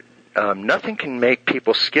find is that nothing can make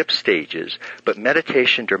people skip stages, but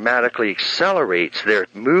meditation dramatically accelerates their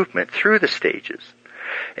movement through the stages.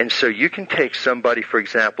 And so you can take somebody, for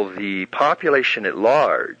example, the population at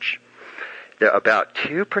large, about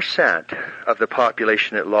 2% of the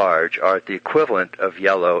population at large are the equivalent of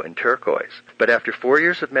yellow and turquoise. But after 4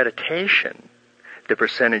 years of meditation, the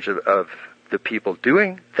percentage of the people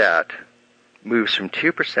doing that moves from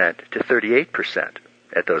 2% to 38%.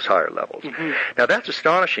 At those higher levels. Now that's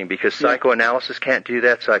astonishing because psychoanalysis can't do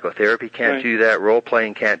that, psychotherapy can't do that,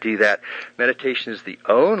 role-playing can't do that. Meditation is the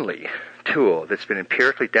only tool that's been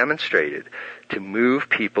empirically demonstrated to move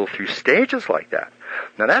people through stages like that.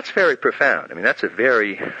 Now that's very profound. I mean, that's a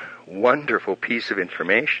very wonderful piece of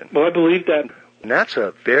information. Well, I believe that. And that's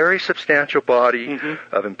a very substantial body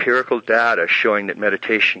of empirical data showing that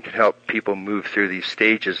meditation can help people move through these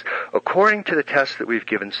stages according to the tests that we've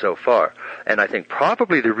given so far. And I think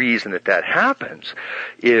probably the reason that that happens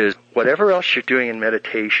is whatever else you're doing in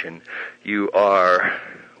meditation, you are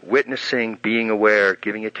witnessing, being aware,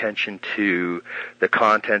 giving attention to the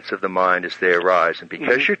contents of the mind as they arise. And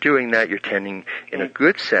because you're doing that, you're tending, in a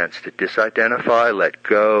good sense, to disidentify, let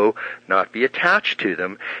go, not be attached to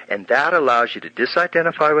them. And that allows you to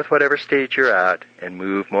disidentify with whatever stage you're at and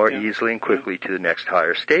move more easily and quickly to the next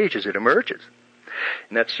higher stage as it emerges.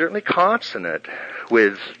 And that's certainly consonant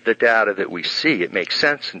with the data that we see. It makes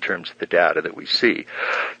sense in terms of the data that we see.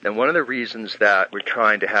 And one of the reasons that we're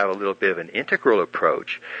trying to have a little bit of an integral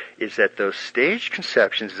approach is that those stage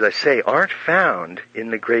conceptions, as I say, aren't found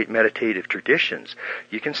in the great meditative traditions.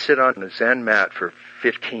 You can sit on a Zen mat for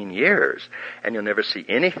 15 years, and you'll never see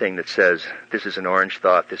anything that says, this is an orange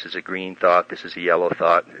thought, this is a green thought, this is a yellow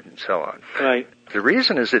thought, and so on. Right. The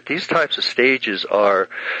reason is that these types of stages are,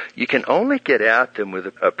 you can only get at them with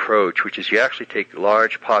an approach, which is you actually take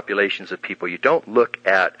large populations of people. You don't look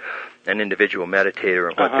at an individual meditator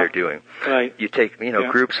and what they're doing. Right. You take,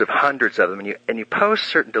 groups of hundreds of them, and you pose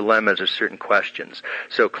certain dilemmas or certain questions.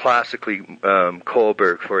 So classically,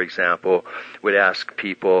 Kohlberg, for example, would ask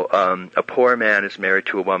people, a poor man is married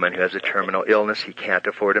to a woman who has a terminal illness. He can't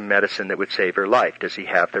afford a medicine that would save her life. Does he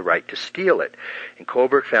have the right to steal it? And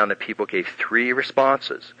Kohlberg found that people gave 3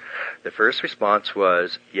 responses. The first response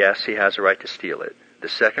was, yes, he has a right to steal it. The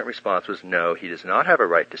second response was, no, he does not have a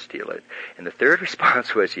right to steal it. And the third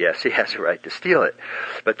response was, yes, he has a right to steal it.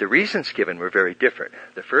 But the reasons given were very different.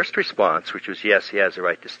 The first response, which was, yes, he has a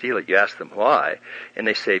right to steal it, you ask them why, and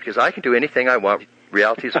they say, because I can do anything I want.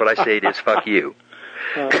 Reality is what I say it is, fuck you.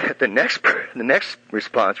 The next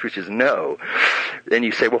response, which is no, then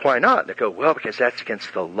you say, well, why not? They go, well, because that's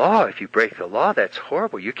against the law. If you break the law, that's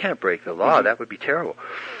horrible. You can't break the law. That would be terrible.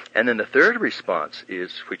 And then the third response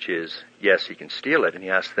which is, yes, you can steal it. And you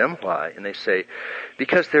ask them why. And they say,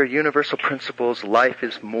 because they're universal principles, life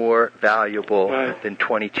is more valuable than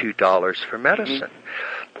 $22 for medicine.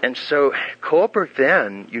 And so Kohlberg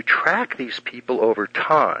then, you track these people over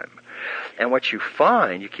time. And what you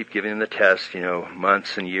find, you keep giving them the test,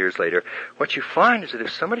 months and years later, what you find is that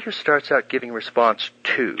if somebody who starts out giving response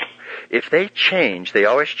 2, if they change, they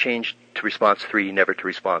always change to response 3, never to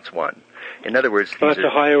response 1. In other words, that's a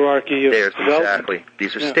hierarchy of development. Exactly.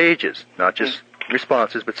 These are stages, not just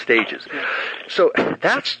responses, but stages. So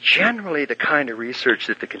that's generally the kind of research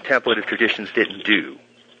that the contemplative traditions didn't do.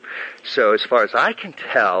 So as far as I can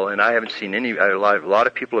tell, and I haven't seen a lot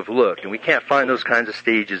of people have looked, and we can't find those kinds of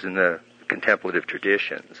stages in the contemplative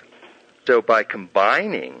traditions. So by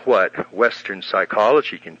combining what Western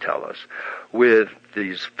psychology can tell us with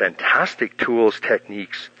these fantastic tools,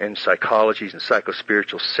 techniques, and psychologies and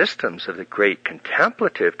psychospiritual systems of the great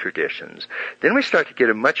contemplative traditions, then we start to get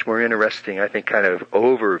a much more interesting, I think, kind of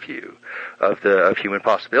overview of human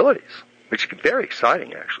possibilities, which is very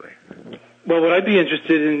exciting, actually. Well, what I'd be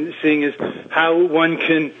interested in seeing is how one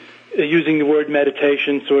can, using the word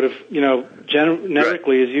meditation sort of,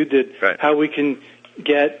 generically, right, as you did, right, how we can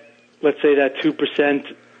get, let's say, that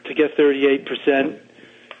 2% to get 38%,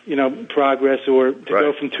 progress, or to right,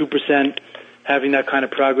 go from 2% having that kind of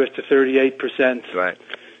progress to 38%. Right.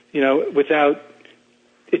 Without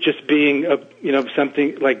it just being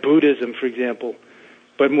something like Buddhism, for example,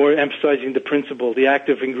 but more emphasizing the principle, the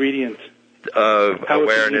active ingredient of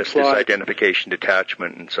awareness, this identification,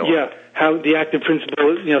 detachment, and so on. Yeah, how the active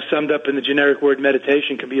principle, summed up in the generic word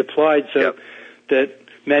meditation, can be applied so yep, that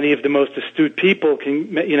many of the most astute people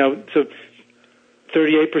can, so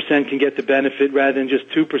 38% can get the benefit rather than just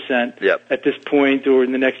 2% yep, at this point or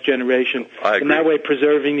in the next generation. I agree. And that way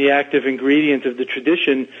preserving the active ingredient of the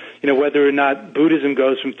tradition, whether or not Buddhism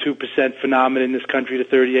goes from 2% phenomena in this country to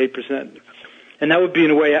 38%. And that would be,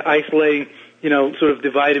 in a way, isolating, sort of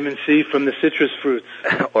the vitamin C from the citrus fruits.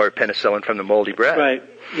 Or penicillin from the moldy bread. Right,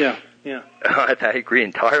 yeah. I agree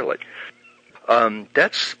entirely.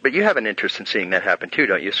 But you have an interest in seeing that happen too,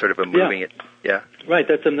 don't you? Sort of moving it. Yeah. Right,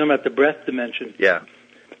 that's something about the breath dimension. Yeah,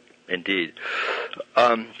 indeed.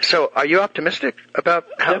 So are you optimistic about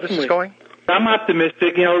how Definitely. This is going? I'm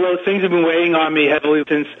optimistic. Although things have been weighing on me heavily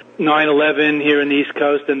since 9/11 here in the East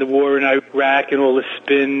Coast and the war in Iraq and all the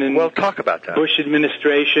spin and talk about that. Bush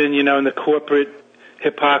administration, and the corporate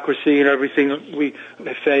hypocrisy and everything we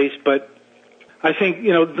face. But I think,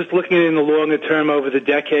 just looking at it in the longer term over the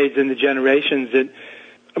decades and the generations, that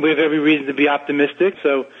we have every reason to be optimistic.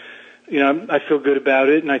 So, I feel good about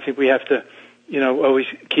it, and I think we have to, always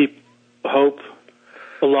keep hope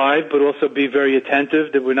alive, but also be very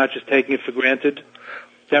attentive that we're not just taking it for granted,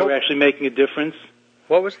 that we're actually making a difference.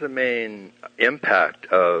 What was the main impact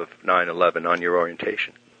of 9/11 on your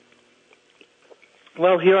orientation?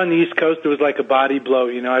 Well, here on the East Coast, it was like a body blow.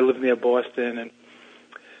 I live near Boston, and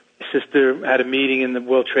my sister had a meeting in the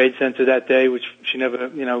World Trade Center that day, which she never,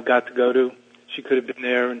 got to go to. She could have been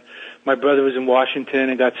there. And my brother was in Washington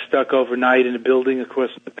and got stuck overnight in a building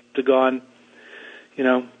across the Pentagon,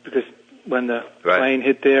 because when the right, plane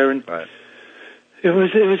hit there. And right, it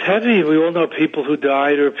was heavy. We all know people who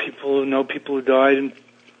died or people who know people who died. And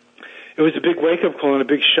it was a big wake-up call and a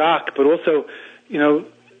big shock. But also,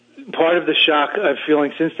 part of the shock I'm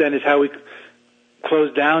feeling since then is how we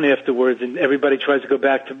closed down afterwards and everybody tries to go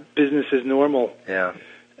back to business as normal. Yeah.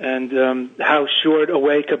 And how short a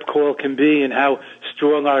wake-up call can be and how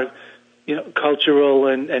strong our cultural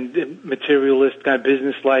and materialist kind of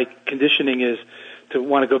business-like conditioning is to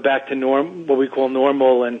want to go back to what we call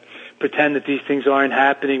normal, and pretend that these things aren't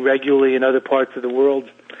happening regularly in other parts of the world.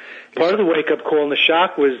 Part of the wake-up call and the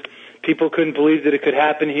shock was people couldn't believe that it could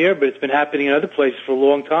happen here, but it's been happening in other places for a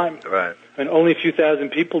long time. Right. And only a few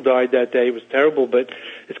thousand people died that day. It was terrible, but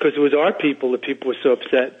it's because it was our people that people were so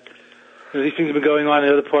upset. These things have been going on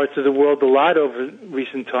in other parts of the world a lot over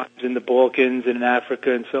recent times, in the Balkans and in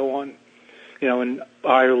Africa and so on, in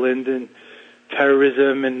Ireland, and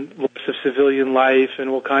terrorism and loss of civilian life and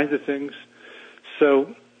all kinds of things.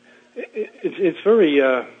 So it's very,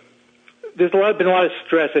 there's been a lot of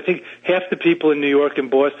stress. I think half the people in New York and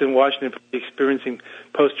Boston, Washington, are experiencing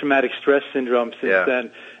post-traumatic stress syndrome since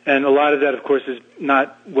then. And a lot of that, of course, is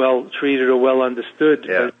not well treated or well understood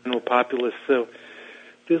by the general populace. So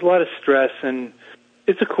there's a lot of stress, and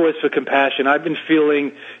it's a cause for compassion. I've been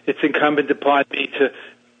feeling it's incumbent upon me to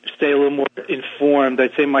stay a little more informed.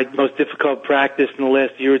 I'd say my most difficult practice in the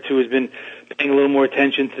last year or two has been paying a little more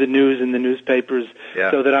attention to the news and the newspapers,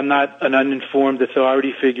 so that I'm not an uninformed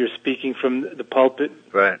authority figure speaking from the pulpit,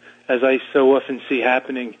 right, as I so often see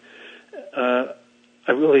happening. I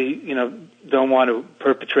really, don't want to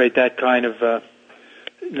perpetrate that kind of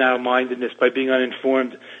narrow-mindedness by being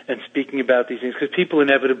uninformed and speaking about these things, because people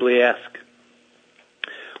inevitably ask.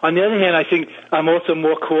 On the other hand, I think I'm also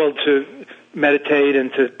more called to meditate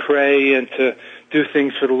and to pray and to do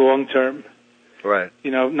things for the long term. Right.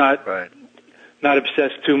 Not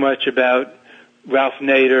obsess too much about Ralph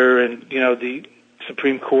Nader and, the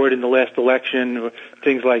Supreme Court in the last election or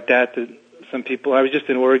things like that some people, I was just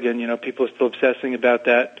in Oregon, people are still obsessing about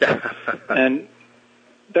that. And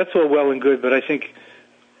that's all well and good, but I think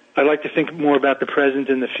I'd like to think more about the present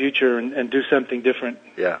and the future and do something different.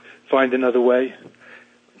 Yeah. Find another way.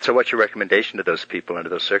 So what's your recommendation to those people under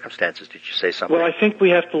those circumstances? Did you say something? Well, I think we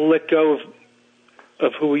have to let go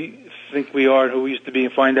of who we think we are and who we used to be,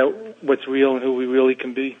 and find out what's real and who we really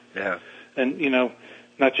can be. Yeah. And,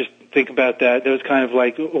 not just think about that. That was kind of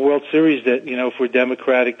like a World Series that, if we're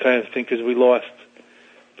Democratic, kind of think because we lost.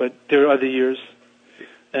 But there are other years.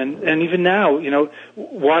 And even now,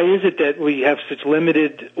 why is it that we have such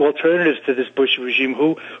limited alternatives to this Bush regime?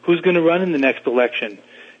 Who's going to run in the next election?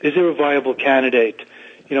 Is there a viable candidate?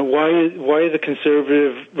 Why are the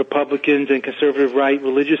conservative Republicans and conservative right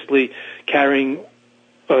religiously carrying,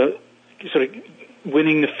 sort of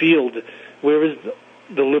winning the field? Where is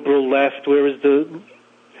the liberal left? Where is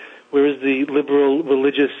the liberal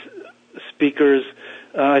religious speakers?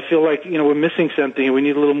 I feel like, we're missing something, and we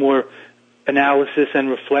need a little more analysis and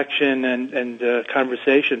reflection and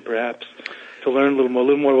conversation, perhaps, to learn a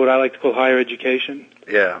little more what I like to call higher education.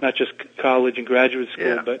 Yeah. Not just college and graduate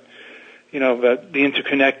school, but, about the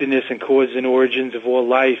interconnectedness and causes and origins of all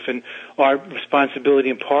life and our responsibility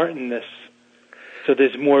and part in this. So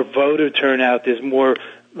there's more voter turnout, there's more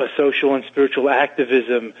social and spiritual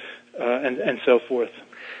activism, and so forth.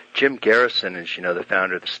 Jim Garrison, as you know, the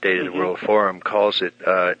founder of the State of the World Forum, calls it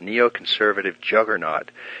neoconservative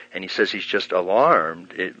juggernaut, and he says he's just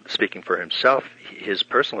alarmed. Speaking for himself, his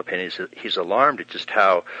personal opinion is that he's alarmed at just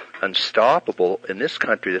how unstoppable in this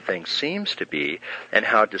country the thing seems to be, and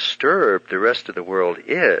how disturbed the rest of the world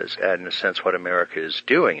is at, in a sense, what America is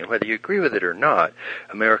doing. And whether you agree with it or not,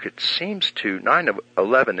 America seems to,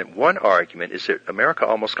 9/11, and one argument is that America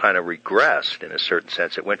almost kind of regressed in a certain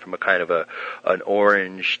sense. It went from a kind of an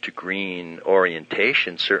orange to green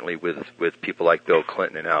orientation, certainly with people like Bill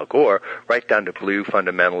Clinton and Al Gore, right down to blue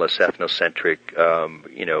fundamentalist, ethnocentric,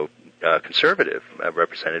 conservative,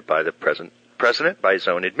 represented by the president by his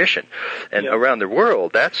own admission. And around the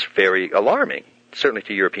world, that's very alarming, certainly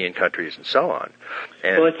to European countries and so on.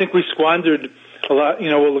 And I think we squandered a lot,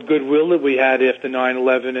 all the goodwill that we had after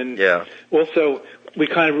 9/11, and also we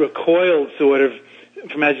kind of recoiled sort of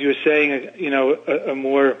from, as you were saying, a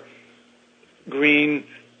more green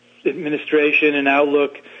administration and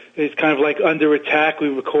outlook. It's kind of like under attack, we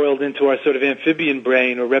recoiled into our sort of amphibian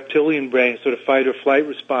brain or reptilian brain, sort of fight or flight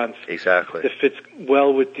response. Exactly. That fits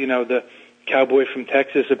well with, the cowboy from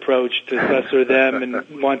Texas approach to us or them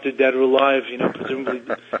and wanted dead or alive, presumably,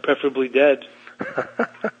 preferably dead.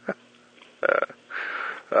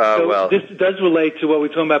 This does relate to what we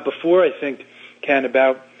were talking about before, I think, Ken,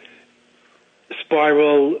 about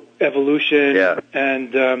spiral evolution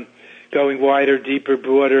and going wider, deeper,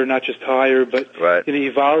 broader, not just higher, but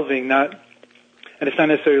evolving. And it's not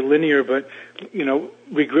necessarily linear, but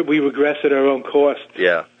we regress at our own cost.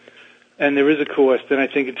 Yeah. And there is a cost, and I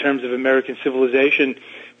think in terms of American civilization,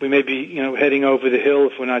 we may be heading over the hill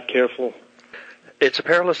if we're not careful. It's a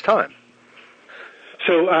perilous time.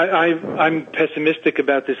 So I'm pessimistic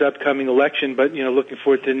about this upcoming election, but looking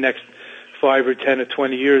forward to the next 5 or 10 or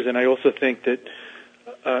 20 years. And I also think that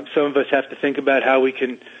some of us have to think about how we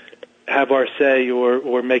can have our say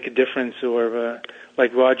or make a difference, or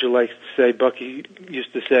like Roger likes to say, Bucky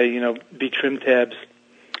used to say, be trim tabs.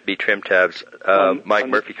 Be trim tabs. Mike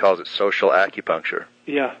Murphy calls it social acupuncture.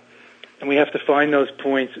 Yeah. And we have to find those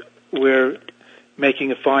points where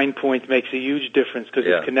making a fine point makes a huge difference because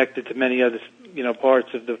it's connected to many other, parts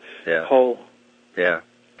of the whole. Yeah.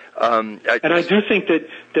 And I do think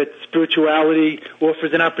that spirituality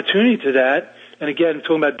offers an opportunity to that. And again, I'm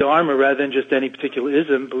talking about Dharma rather than just any particular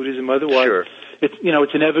ism, Buddhism, otherwise. Sure. It's,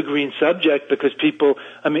 it's an evergreen subject because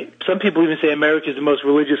some people even say America is the most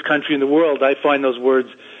religious country in the world. I find those words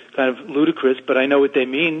kind of ludicrous, but I know what they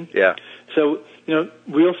mean. Yeah. So,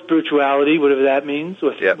 real spirituality, whatever that means,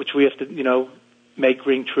 which we have to, make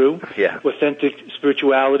ring true. Yeah. Authentic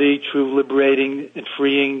spirituality, true liberating and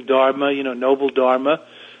freeing Dharma, noble Dharma,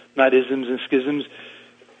 not isms and schisms,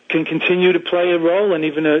 can continue to play a role, and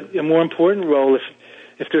even a more important role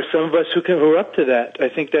if there's some of us who are up to that. I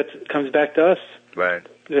think that comes back to us. Right.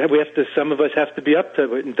 Some of us have to be up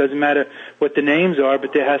to it. It doesn't matter what the names are,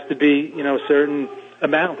 but there has to be, a certain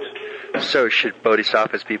amount. So should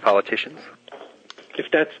bodhisattvas be politicians?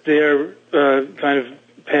 If that's their kind of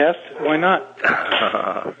path, why not?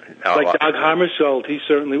 Like Dag Hammarskjöld, he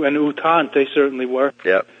certainly, and U Thant, they certainly were.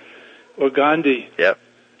 Yep. Or Gandhi. Yep.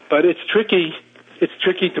 But it's tricky. It's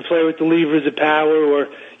tricky to play with the levers of power, or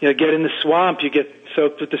get in the swamp. You get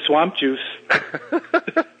soaked with the swamp juice.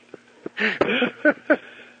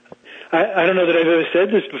 I don't know that I've ever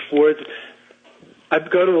said this before. I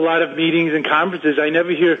go to a lot of meetings and conferences. I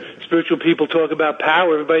never hear spiritual people talk about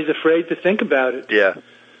power. Everybody's afraid to think about it. Yeah.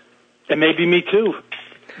 And maybe me too.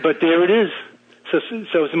 But there it is.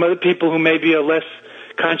 So some other people who maybe are less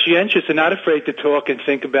conscientious are not afraid to talk and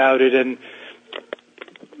think about it, and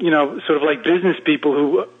sort of like business people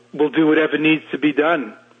who will do whatever needs to be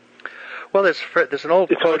done. Well, there's an old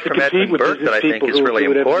quote from Edmund Burke that I think is really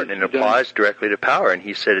important and applies directly to power. And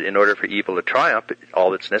he said, in order for evil to triumph,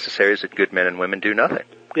 all that's necessary is that good men and women do nothing.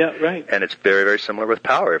 Yeah, right. And it's very, very similar with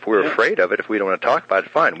power. If we're afraid of it, if we don't want to talk about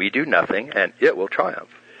it, fine. We do nothing, and it will triumph.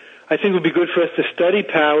 I think it would be good for us to study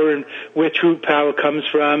power and where true power comes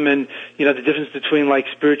from, and the difference between like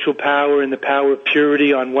spiritual power and the power of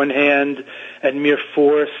purity on one hand, and mere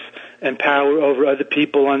force and power over other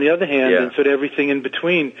people on the other hand, and sort of everything in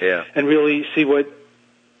between, and really see what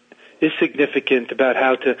is significant about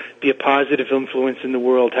how to be a positive influence in the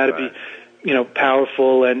world, how to be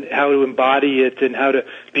powerful, and how to embody it, and how to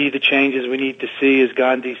be the changes we need to see, as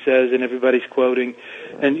Gandhi says, and everybody's quoting,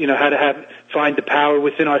 and how to find the power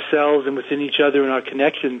within ourselves and within each other and our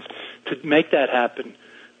connections to make that happen.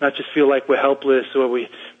 Not just feel like we're helpless or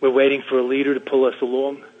we're waiting for a leader to pull us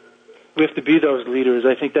along. We have to be those leaders.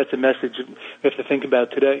 I think that's a message we have to think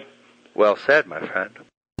about today. Well said, my friend.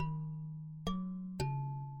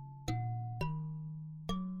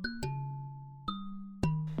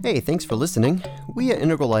 Hey, thanks for listening. We at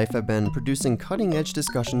Integral Life have been producing cutting-edge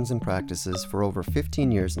discussions and practices for over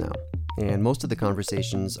 15 years now, and most of the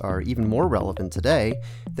conversations are even more relevant today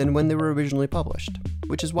than when they were originally published,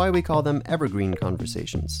 which is why we call them evergreen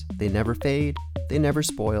conversations. They never fade, they never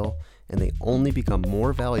spoil, and they only become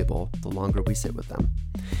more valuable the longer we sit with them,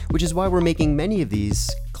 which is why we're making many of these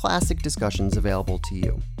classic discussions available to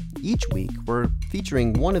you. Each week, we're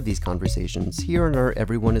featuring one of these conversations here on our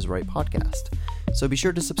Everyone is Right podcast, so be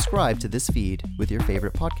sure to subscribe to this feed with your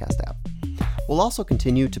favorite podcast app. We'll also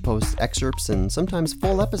continue to post excerpts and sometimes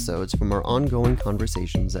full episodes from our ongoing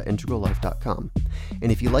conversations at integrallife.com.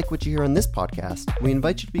 And if you like what you hear on this podcast, we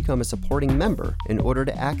invite you to become a supporting member in order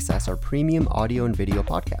to access our premium audio and video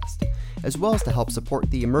podcast, as well as to help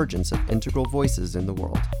support the emergence of integral voices in the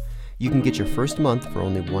world. You can get your first month for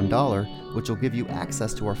only $1, which will give you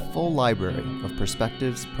access to our full library of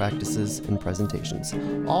perspectives, practices, and presentations,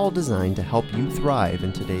 all designed to help you thrive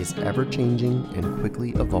in today's ever-changing and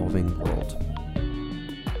quickly evolving world.